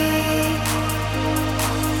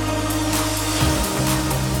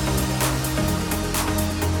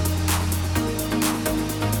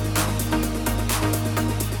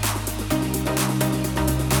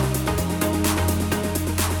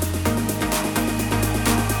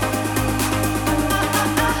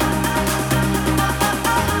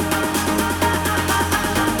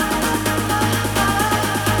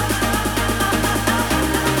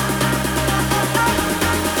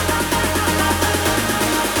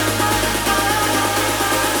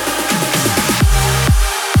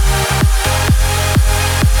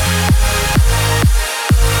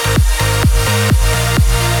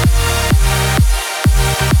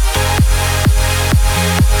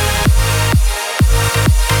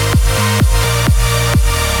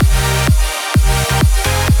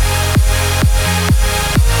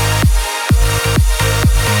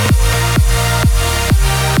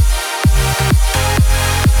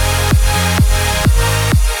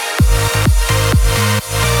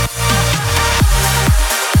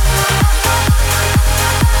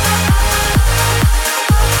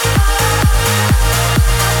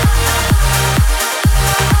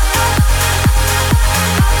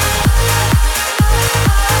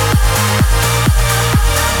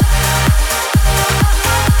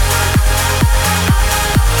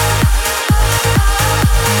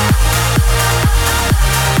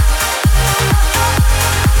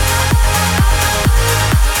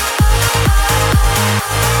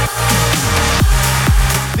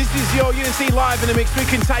 Live in the mix with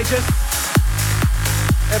Contagious.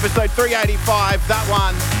 Episode 385, that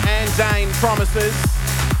one, Andain Promises.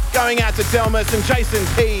 Going out to Delmas and Jason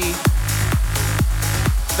P.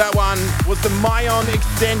 That one was the Myon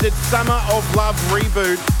Extended Summer of Love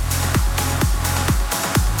Reboot.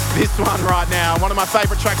 This one right now, one of my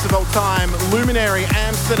favourite tracks of all time, Luminary,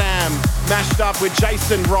 Amsterdam, mashed up with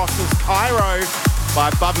Jason Ross's Cairo by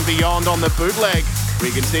Above and Beyond on the Bootleg. We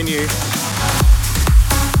continue.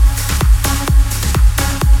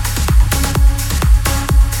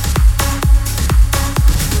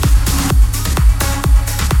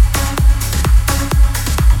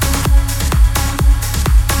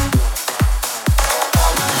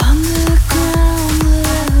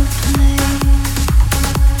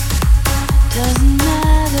 Doesn't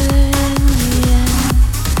matter in the end.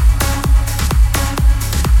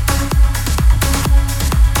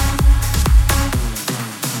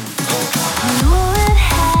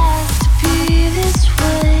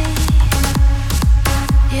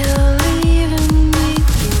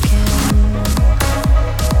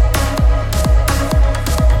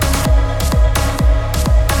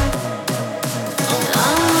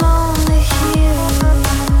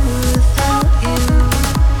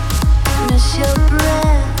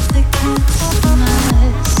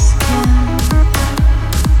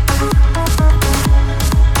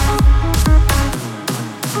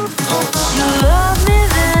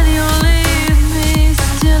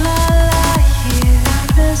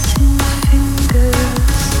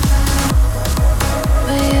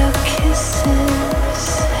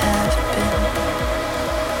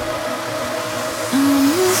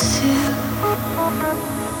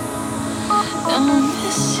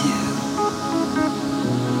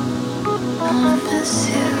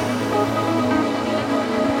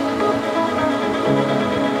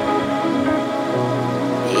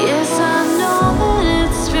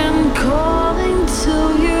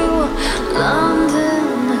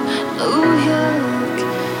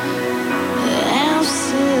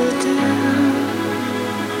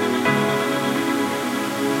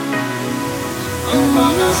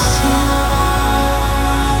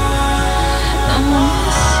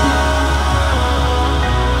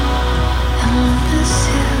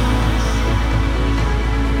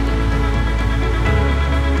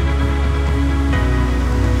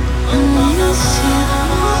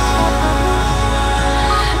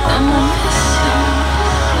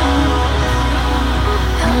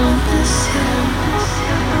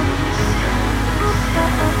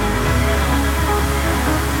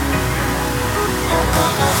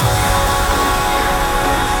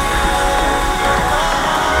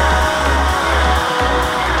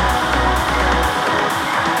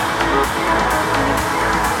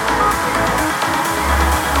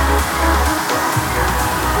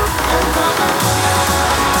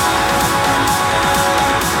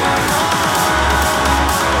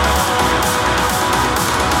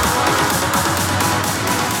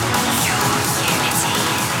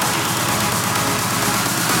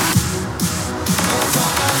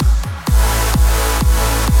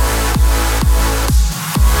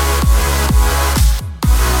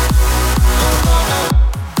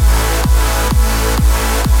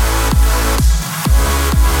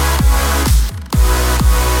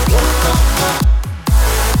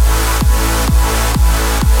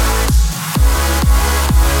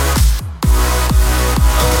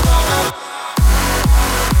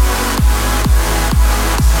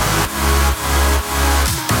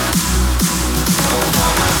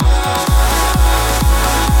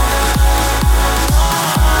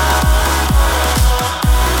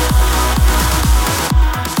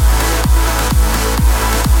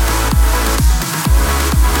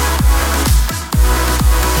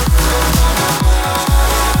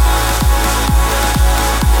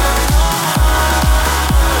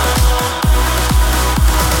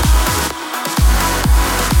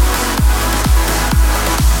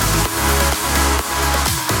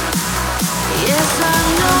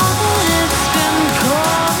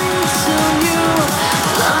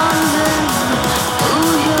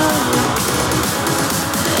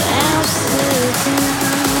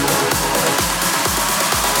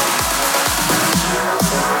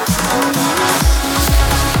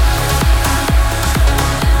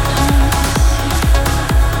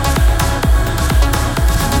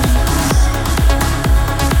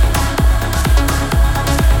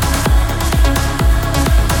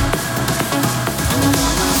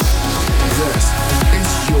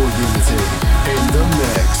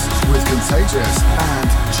 Contagious and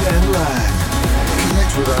Jen Lang.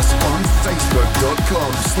 Connect with us on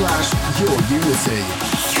facebook.com/yourunity.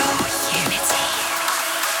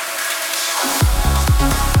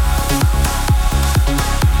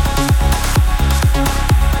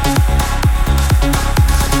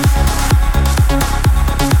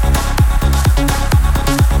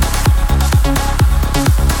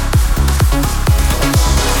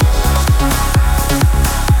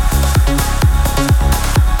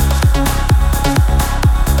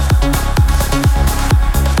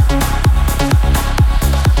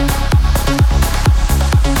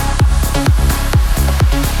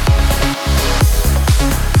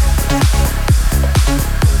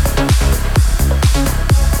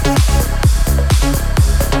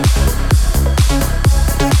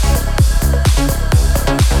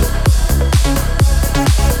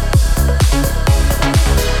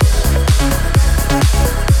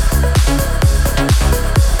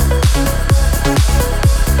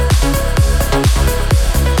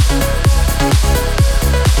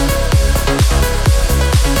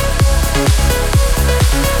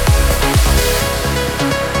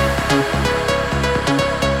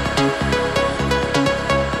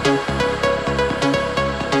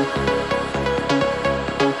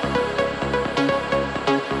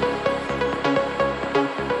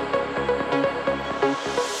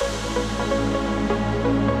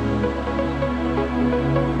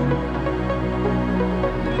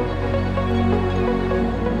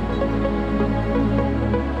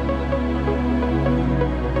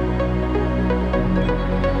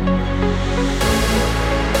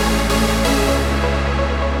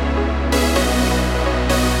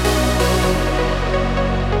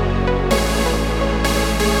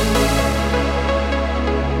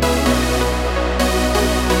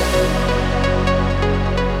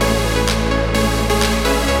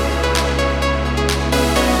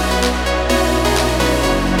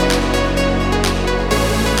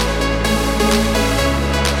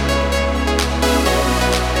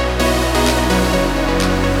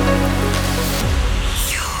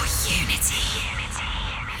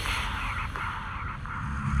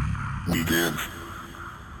 begin.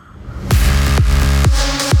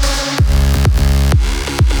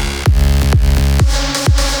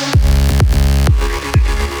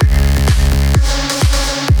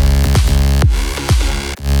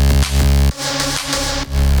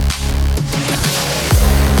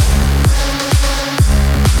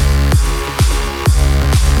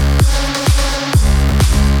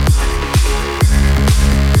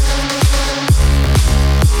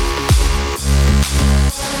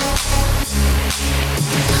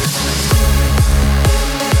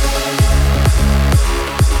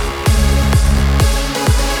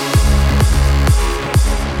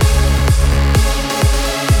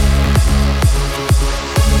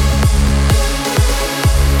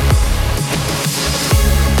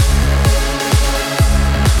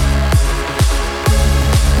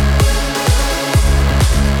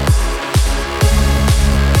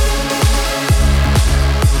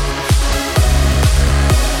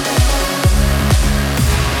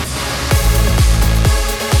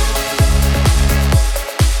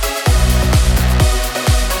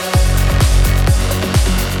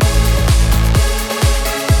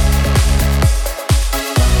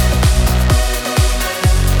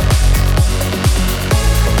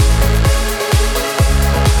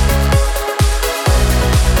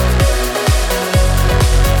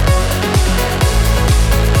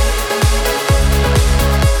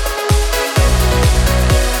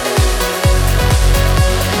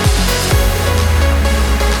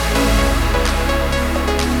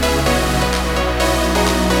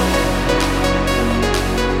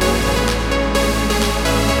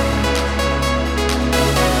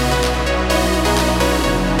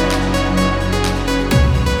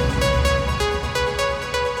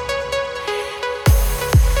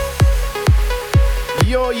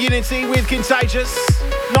 Unity with Contagious.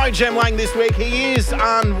 No Jem Lang this week. He is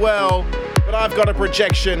unwell, but I've got a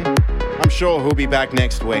projection. I'm sure he'll be back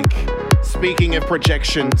next week. Speaking of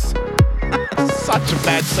projections, such a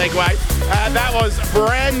bad segue. That was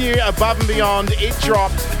brand new Above and Beyond. It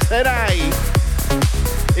dropped today.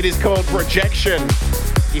 It is called Projection,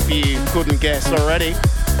 if you couldn't guess already.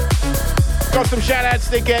 Got some shout-outs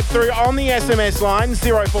to get through on the SMS line,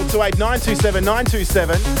 0428 927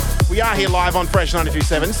 927. We are here live on Fresh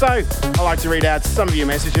 92.7, so I like to read out some of your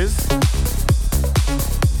messages.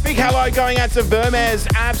 Big hello going out to Vermeers,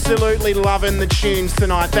 absolutely loving the tunes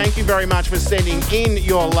tonight. Thank you very much for sending in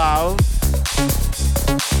your love.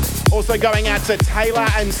 Also going out to Taylor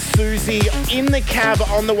and Susie in the cab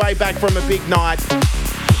on the way back from a big night.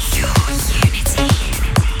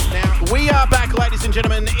 We are back, ladies and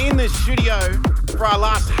gentlemen, in the studio for our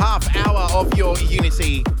last half hour of your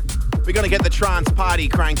Unity. We're going to get the trance party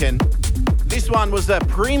cranking. This one was a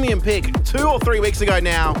premium pick 2 or 3 weeks ago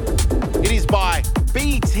now. It is by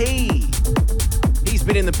BT. He's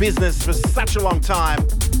been in the business for such a long time.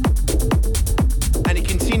 And he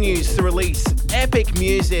continues to release epic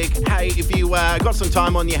music. Hey, if you got some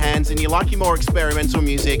time on your hands and you like your more experimental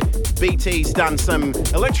music, BT's done some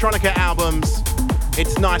electronica albums.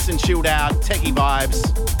 It's nice and chilled out, techie vibes.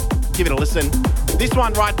 Give it a listen. This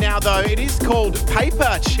one right now, though, it is called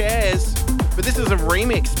Paper Chairs, but this is a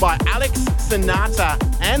remix by Alex, Sonata,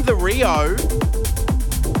 and TheRio.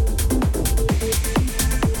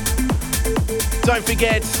 Don't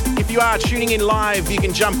forget, if you are tuning in live, you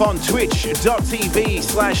can jump on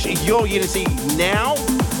twitch.tv/YourUnity now.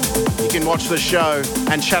 You can watch the show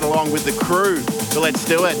and chat along with the crew. So let's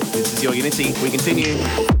do it. This is Your Unity. We continue.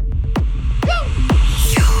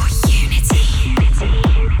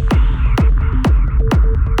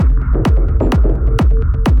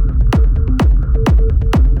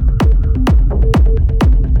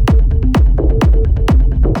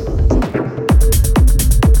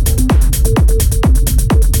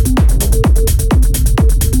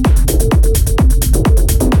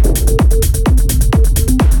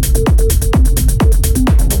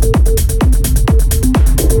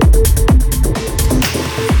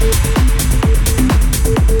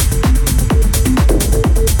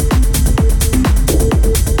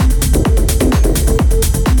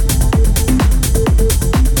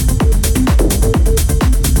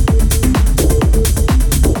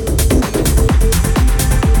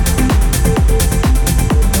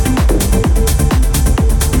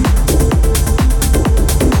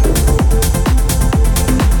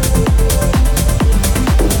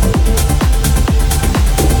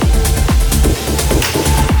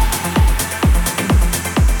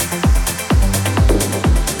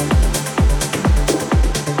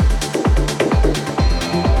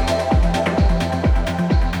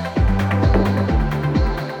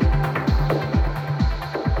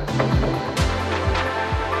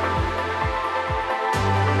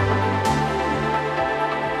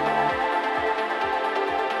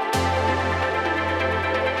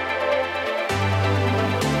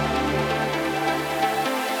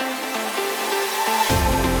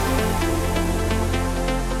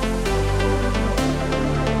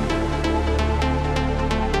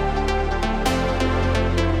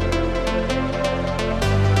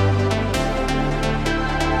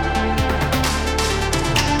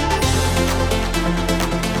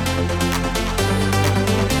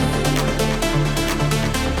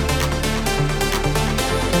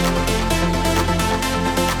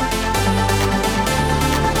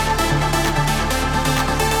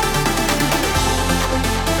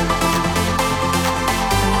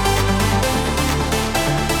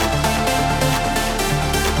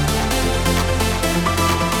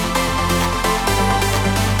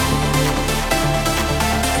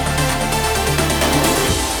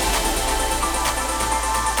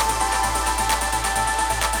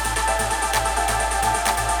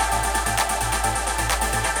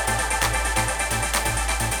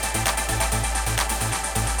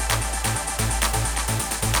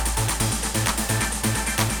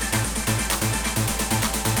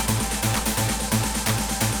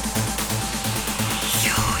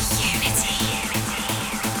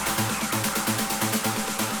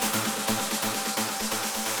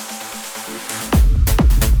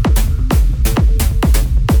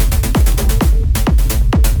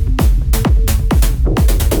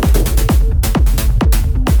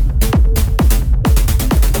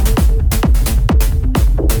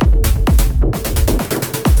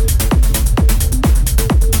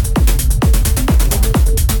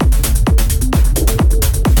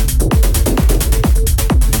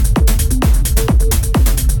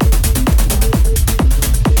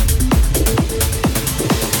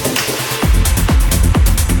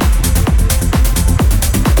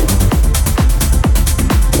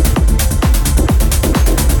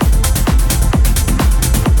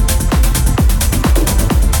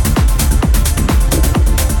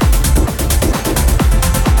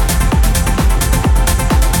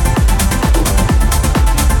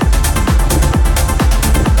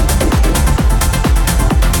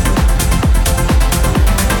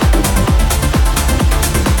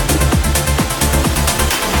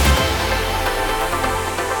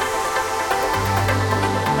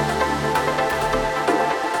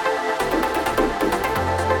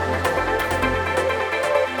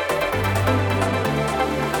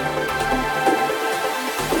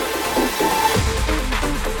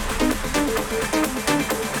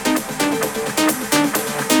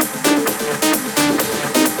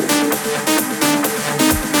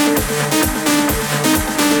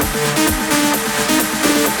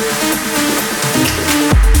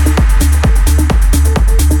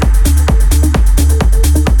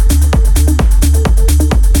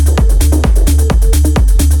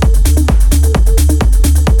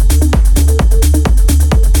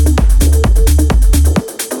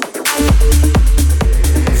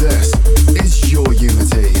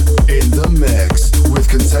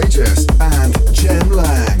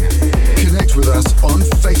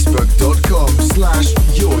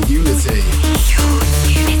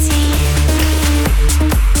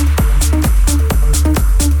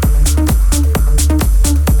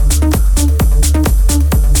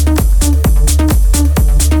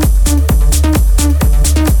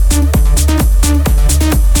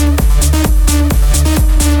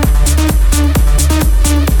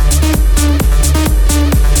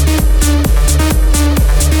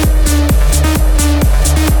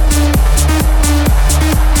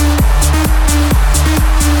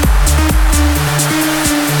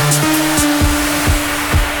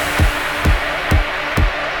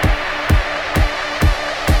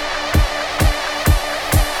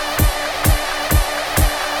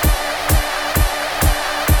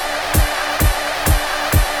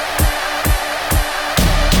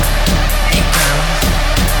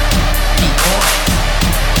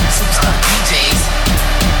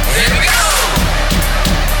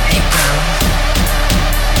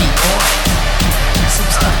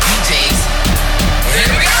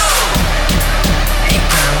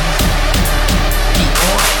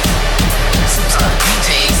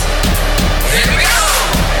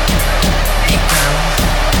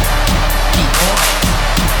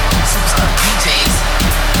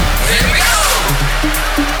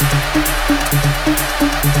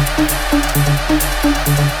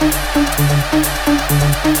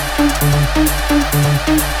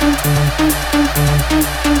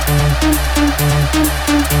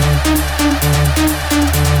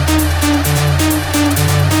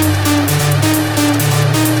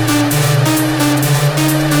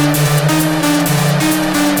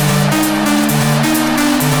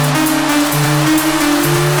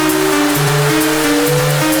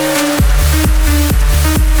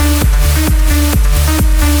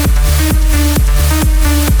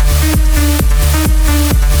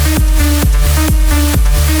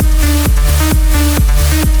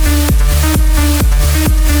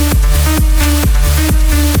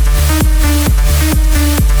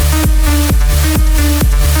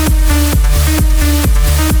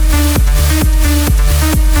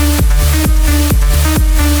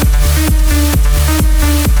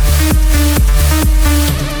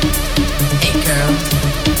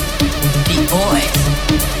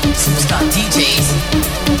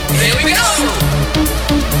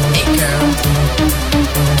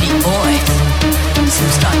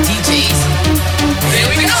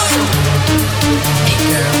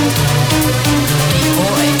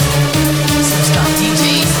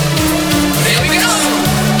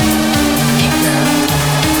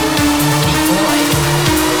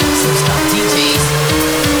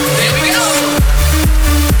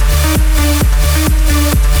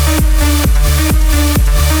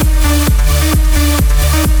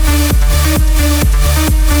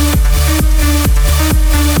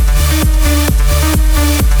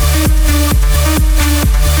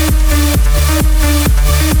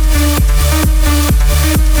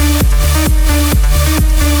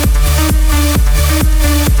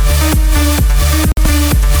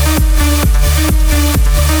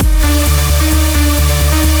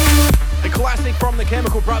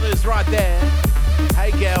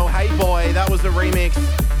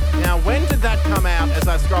 as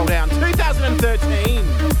I scroll down. 2013.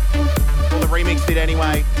 Well, the remix did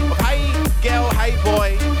anyway. Of Hey Girl, Hey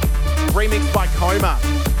Boy, remixed by KhoMha.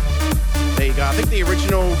 There you go. I think the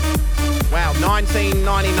original,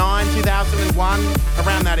 1999, 2001,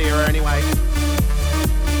 around that era anyway.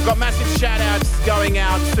 Got massive shout-outs going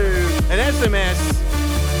out to an SMS.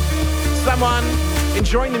 Someone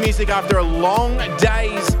enjoying the music after a long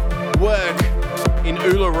day's work in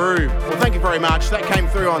Uluru. Well, thank you very much. That came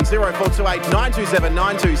through on 0428 927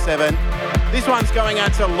 927. This one's going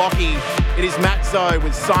out to Lockie. It is Matt Zoe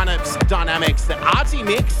with Synapse Dynamics, the arty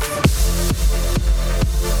mix.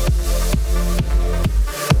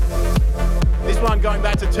 This one going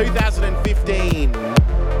back to 2015.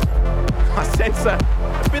 I sense a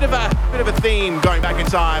bit of a theme going back in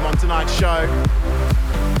time on tonight's show.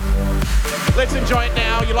 Let's enjoy it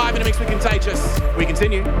now. You're live in a mix with Contagious. We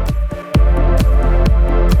continue.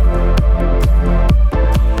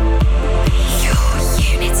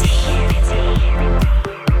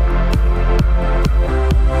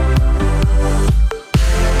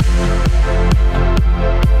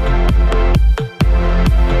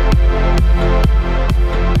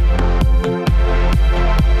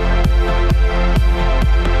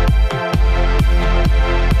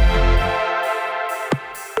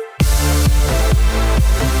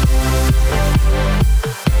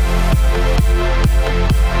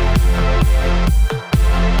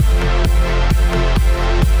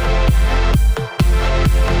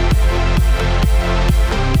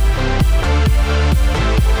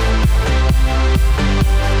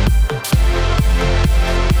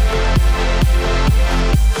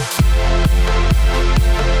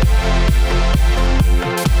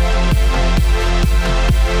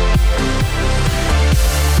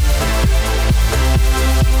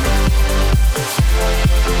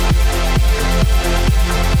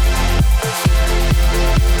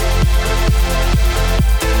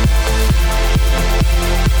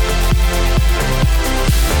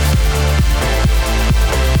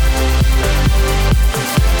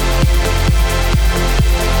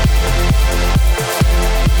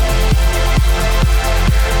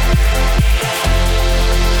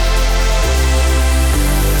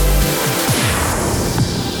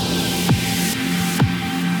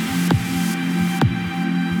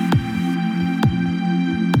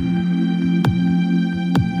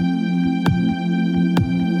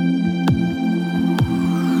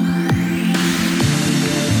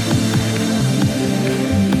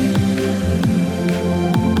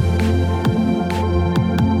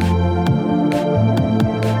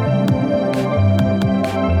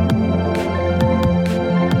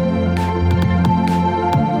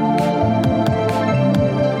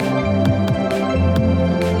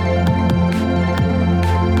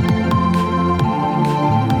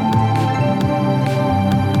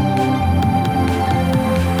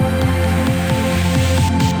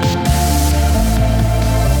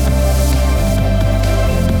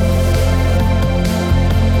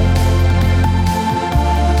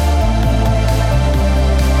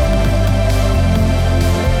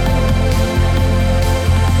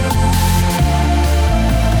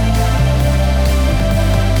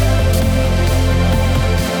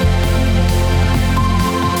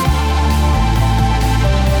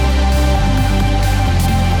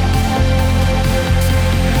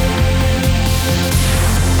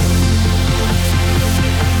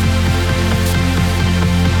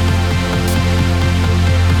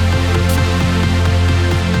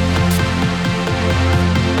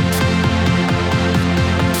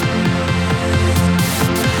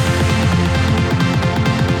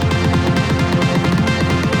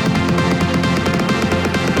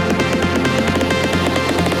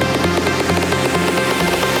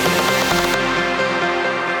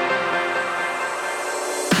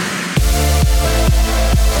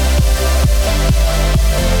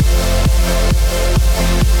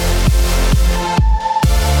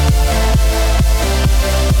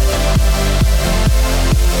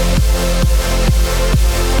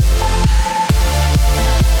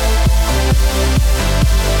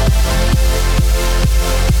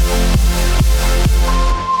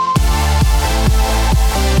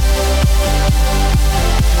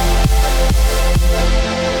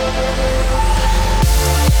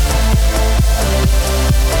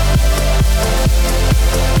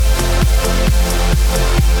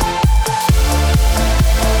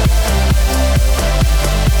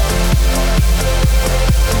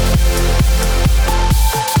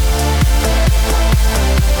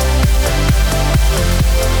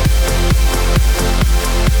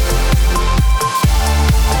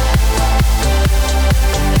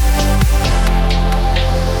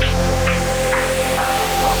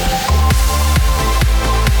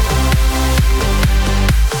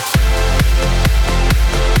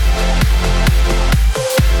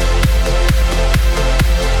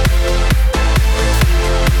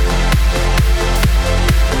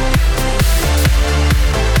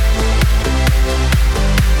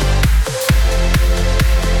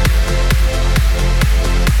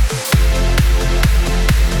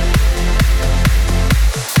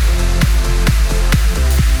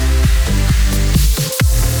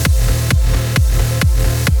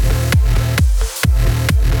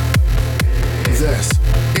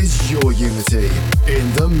 Unity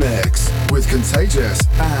in the mix with Contagious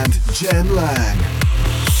and Jen Lang.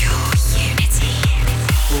 Your unity.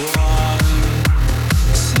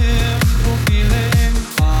 Simple feeling,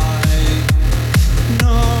 I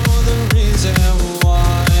know the reason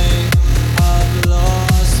why I've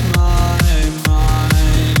lost my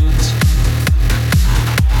mind.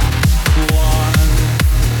 One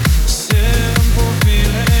simple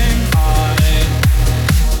feeling, I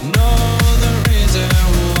know the reason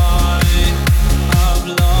why I've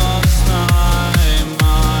lost my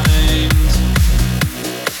mind.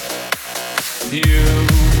 You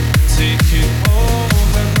take it all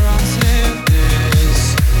for granted. This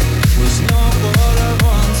was not what I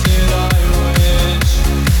wanted. I wish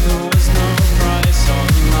there was no price on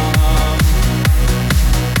love.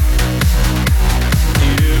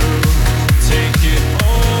 You take it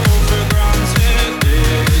all for granted.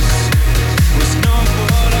 This was not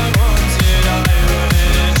what I wanted. I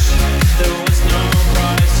wish there was no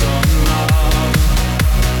price on love.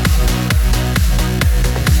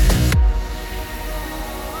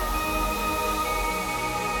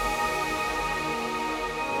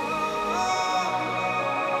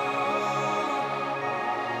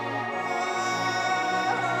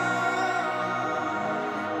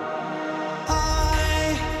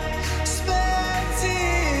 I spent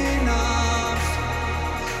enough,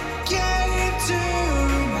 gave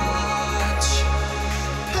too much,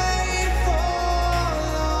 paid for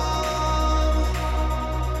love.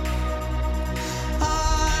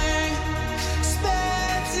 I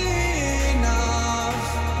spent enough,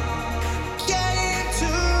 gave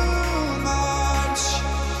too much,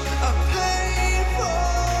 paid for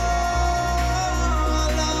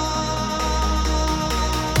love.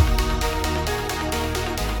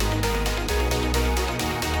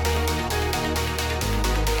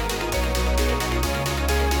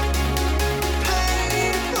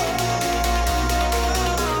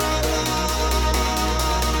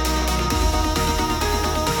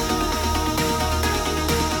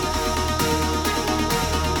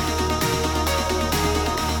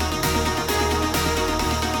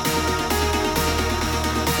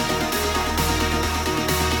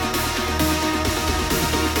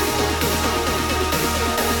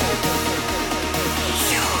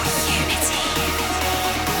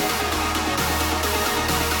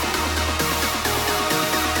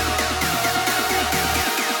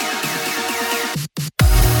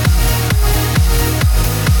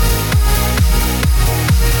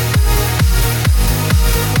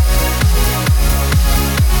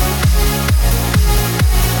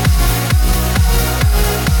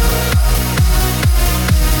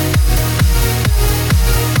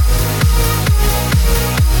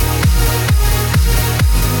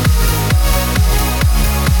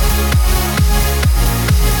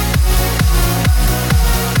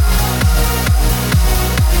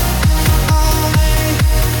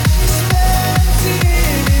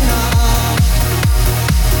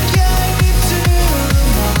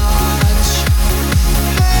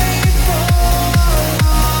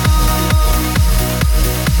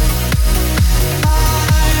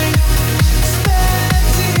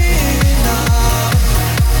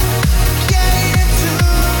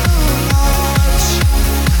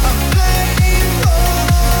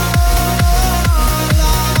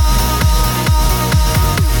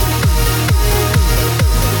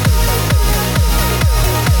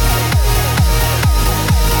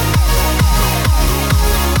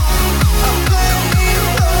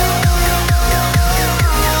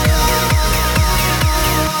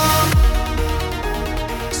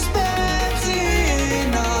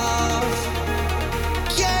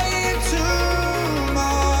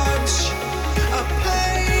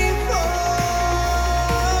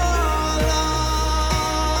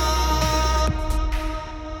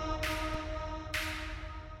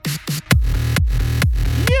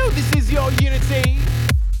 Your unity. This is your unity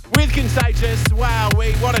with Contagious. Wow,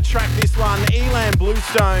 what a track this one. Elan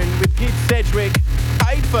Bluestone with Kid Sedgwick,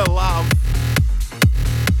 Paid for Love.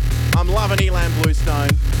 I'm loving Elan Bluestone,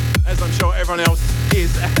 as I'm sure everyone else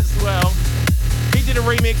is as well. He did a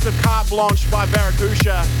remix of Carte Blanche by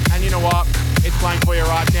Barracuda, and you know what? It's playing for you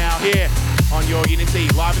right now here on your Unity,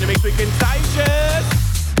 live in the mix with Contagious.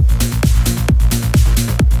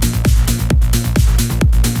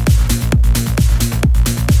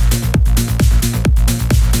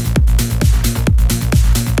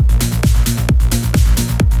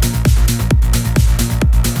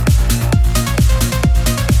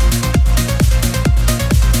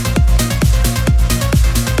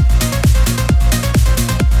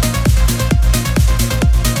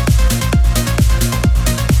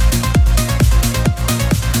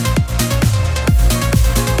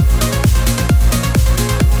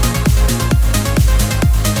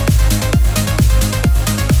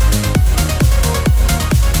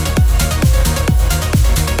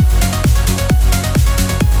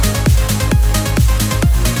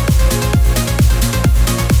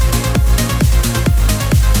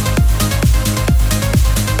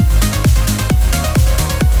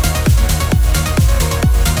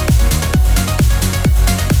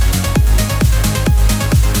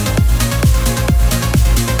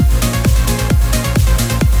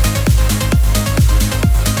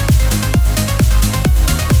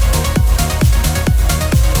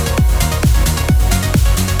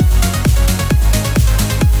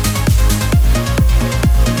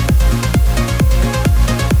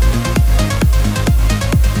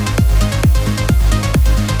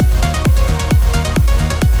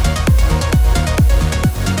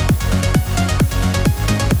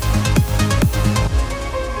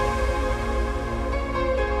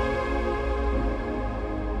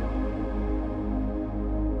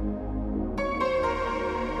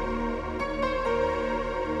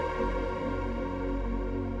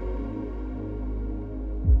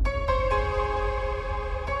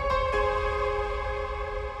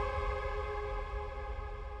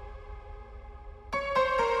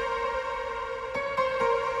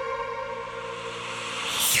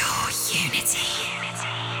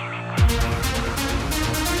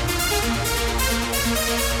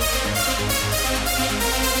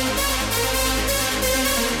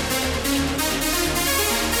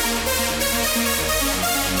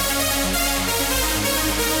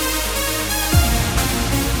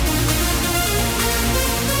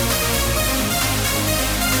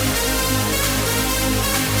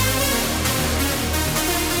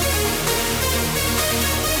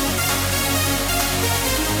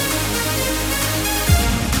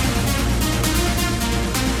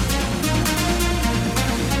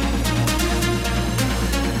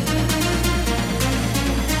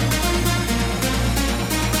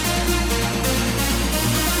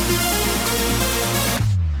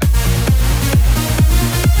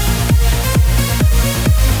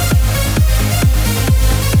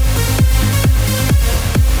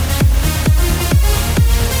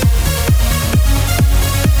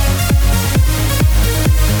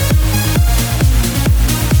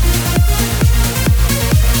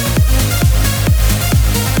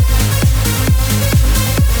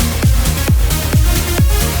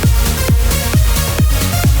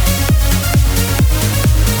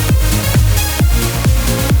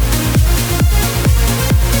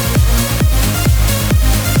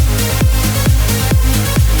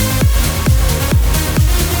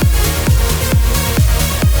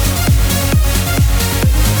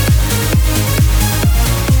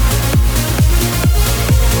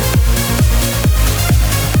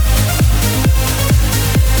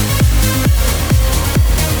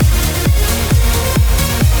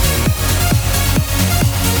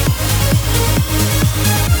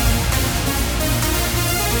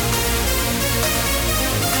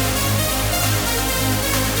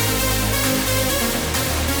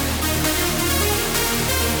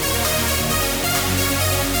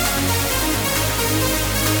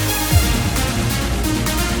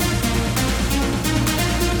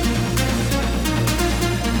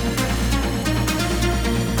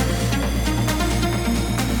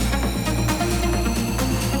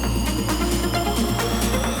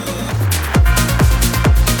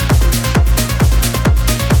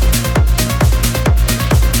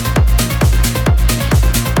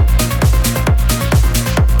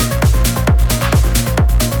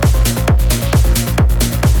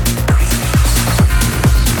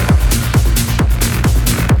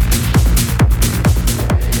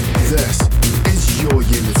 This is your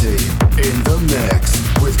Unity in the mix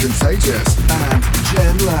with Contagious and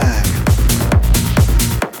Jen Lang.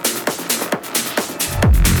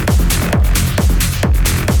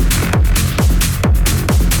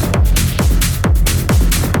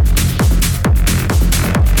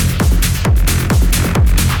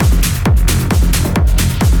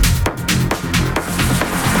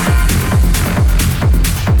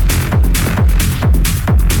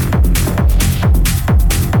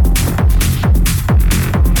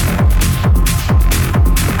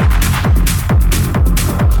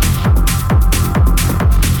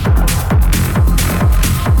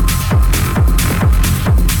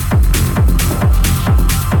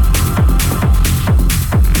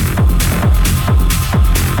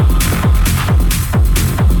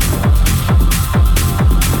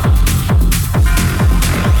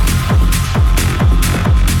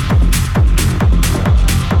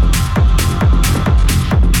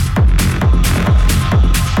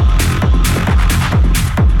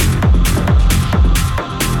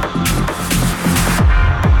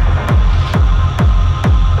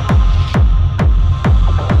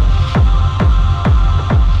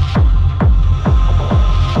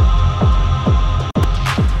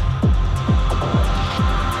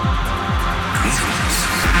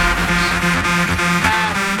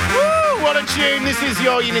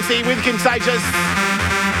 Unity with Contagious,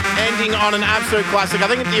 ending on an absolute classic. I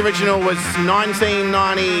think the original was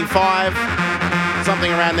 1995,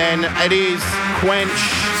 something around then. It is Quench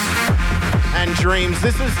and Dreams.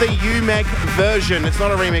 This is the UMEC version. It's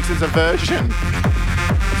not a remix, it's a version.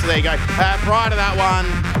 So there you go. Prior to that one,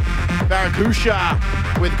 Barracuda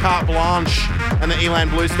with Carte Blanche and the Elan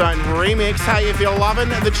Bluestone remix. Hey, if you're loving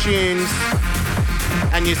the tunes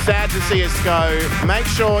and you're sad to see us go, make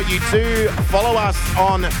sure you do follow us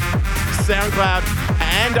on SoundCloud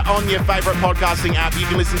and on your favourite podcasting app. You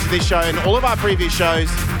can listen to this show and all of our previous shows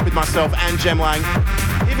with myself and Jem Lang.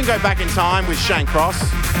 Even go back in time with Shane Cross.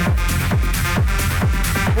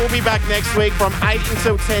 We'll be back next week from 8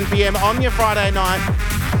 until 10 p.m. on your Friday night.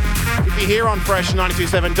 If you're here on Fresh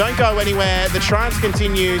 92.7, don't go anywhere. The trance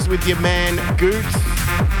continues with your man Goots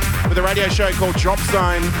with a radio show called Drop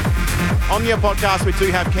Zone. On your podcast, we do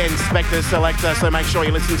have Ken Spector Selector, so make sure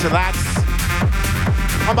you listen to that.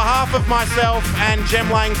 On behalf of myself and Jem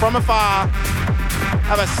Lang from afar,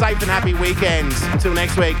 have a safe and happy weekend. Until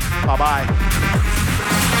next week, bye-bye.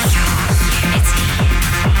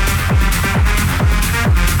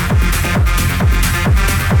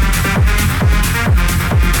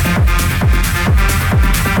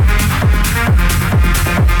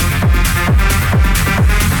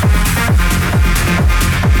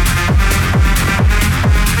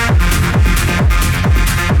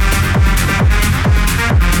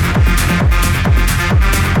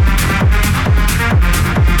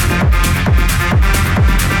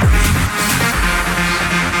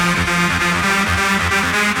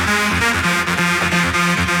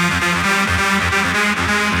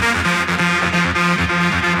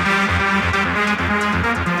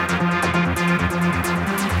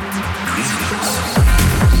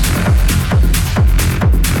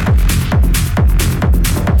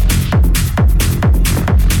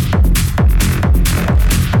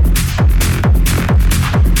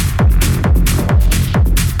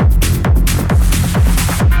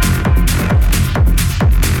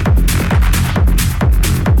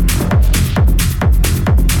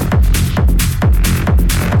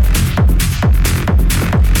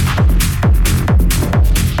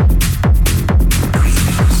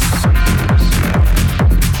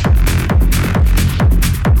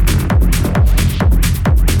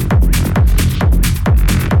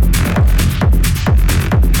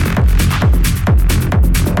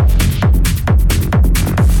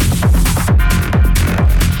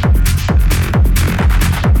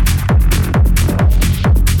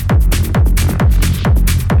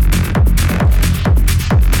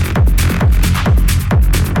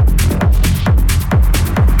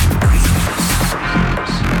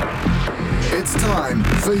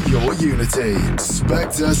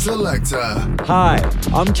 Spector Selector. Hi,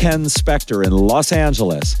 I'm Ken Spector in Los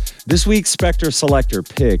Angeles. This week's Spector Selector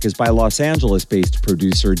pick is by Los Angeles-based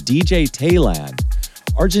producer DJ Taylan.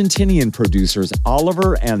 Argentinian producers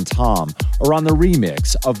Oliver and Tom are on the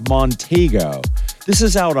remix of Montego. This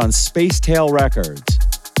is out on Spacetail Records.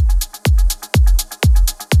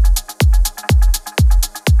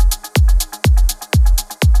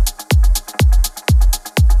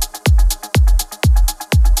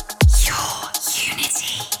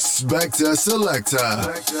 Spector Selector.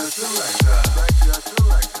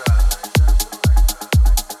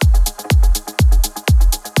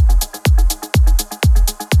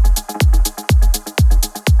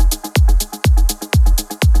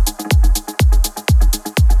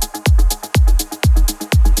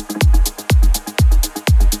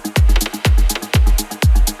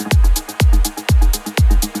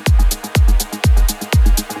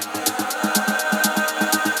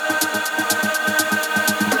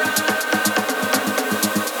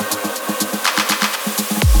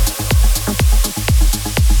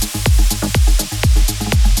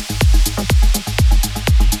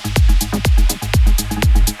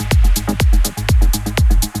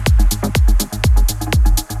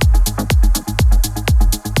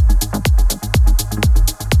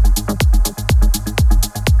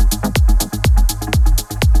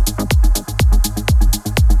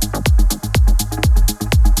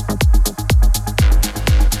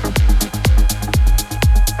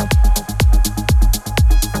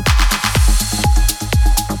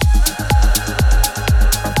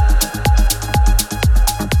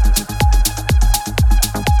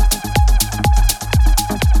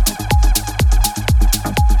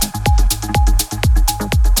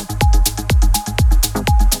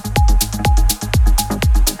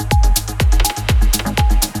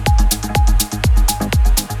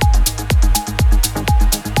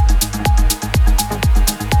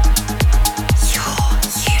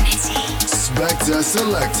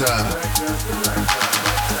 Selector.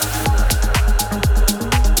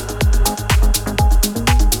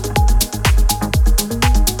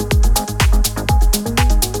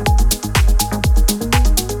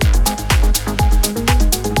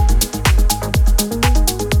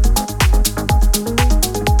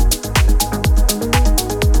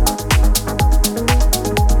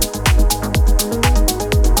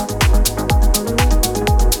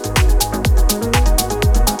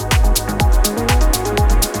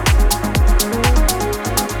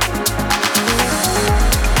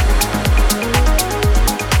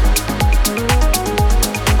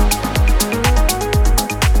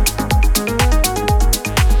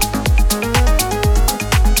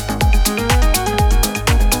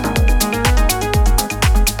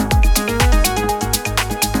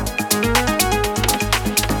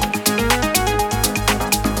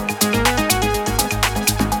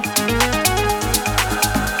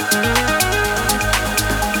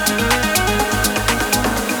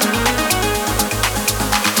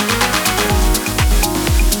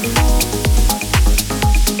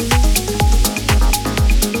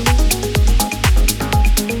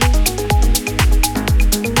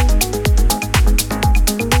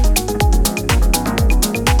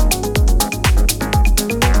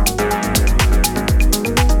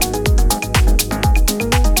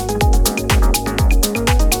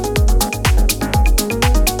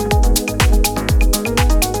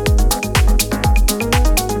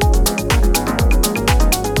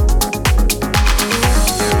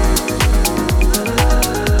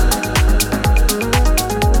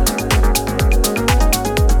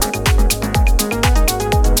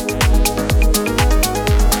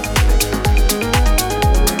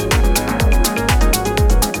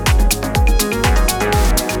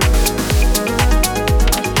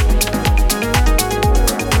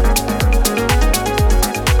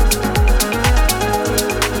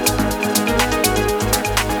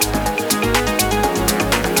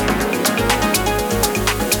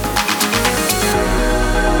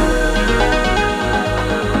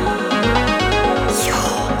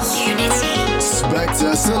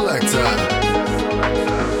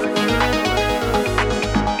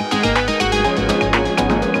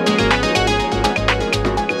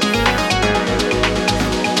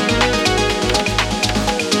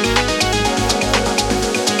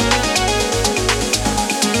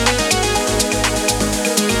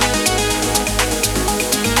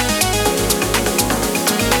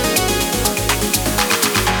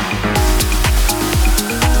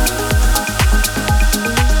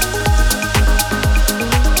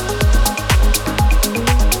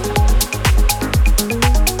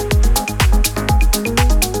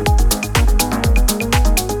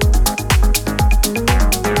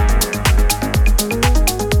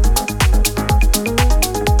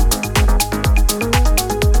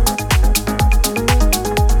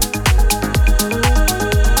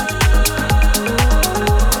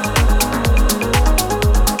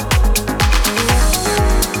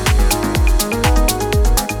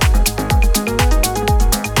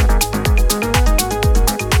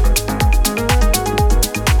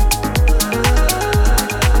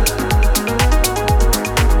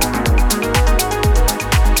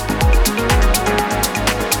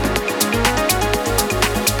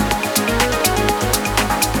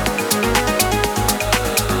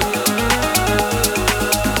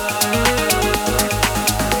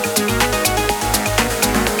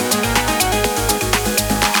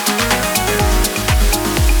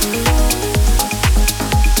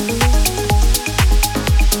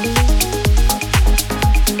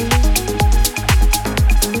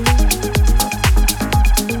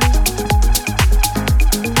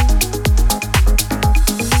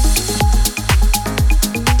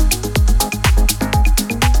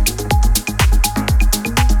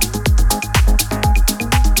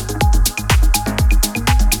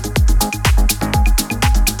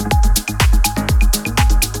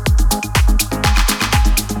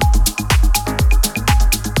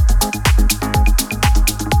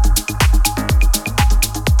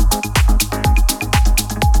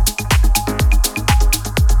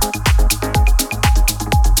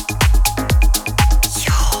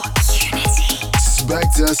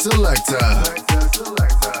 Selector.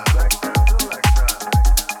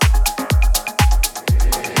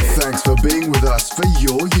 Thanks for being with us for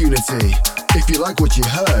Your Unity. If you like what you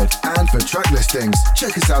heard and for track listings,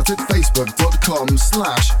 check us out at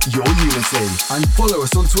facebook.com/YourUnity and follow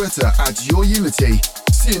us on Twitter @YourUnity.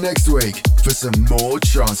 See you next week for some more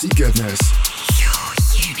chancy goodness.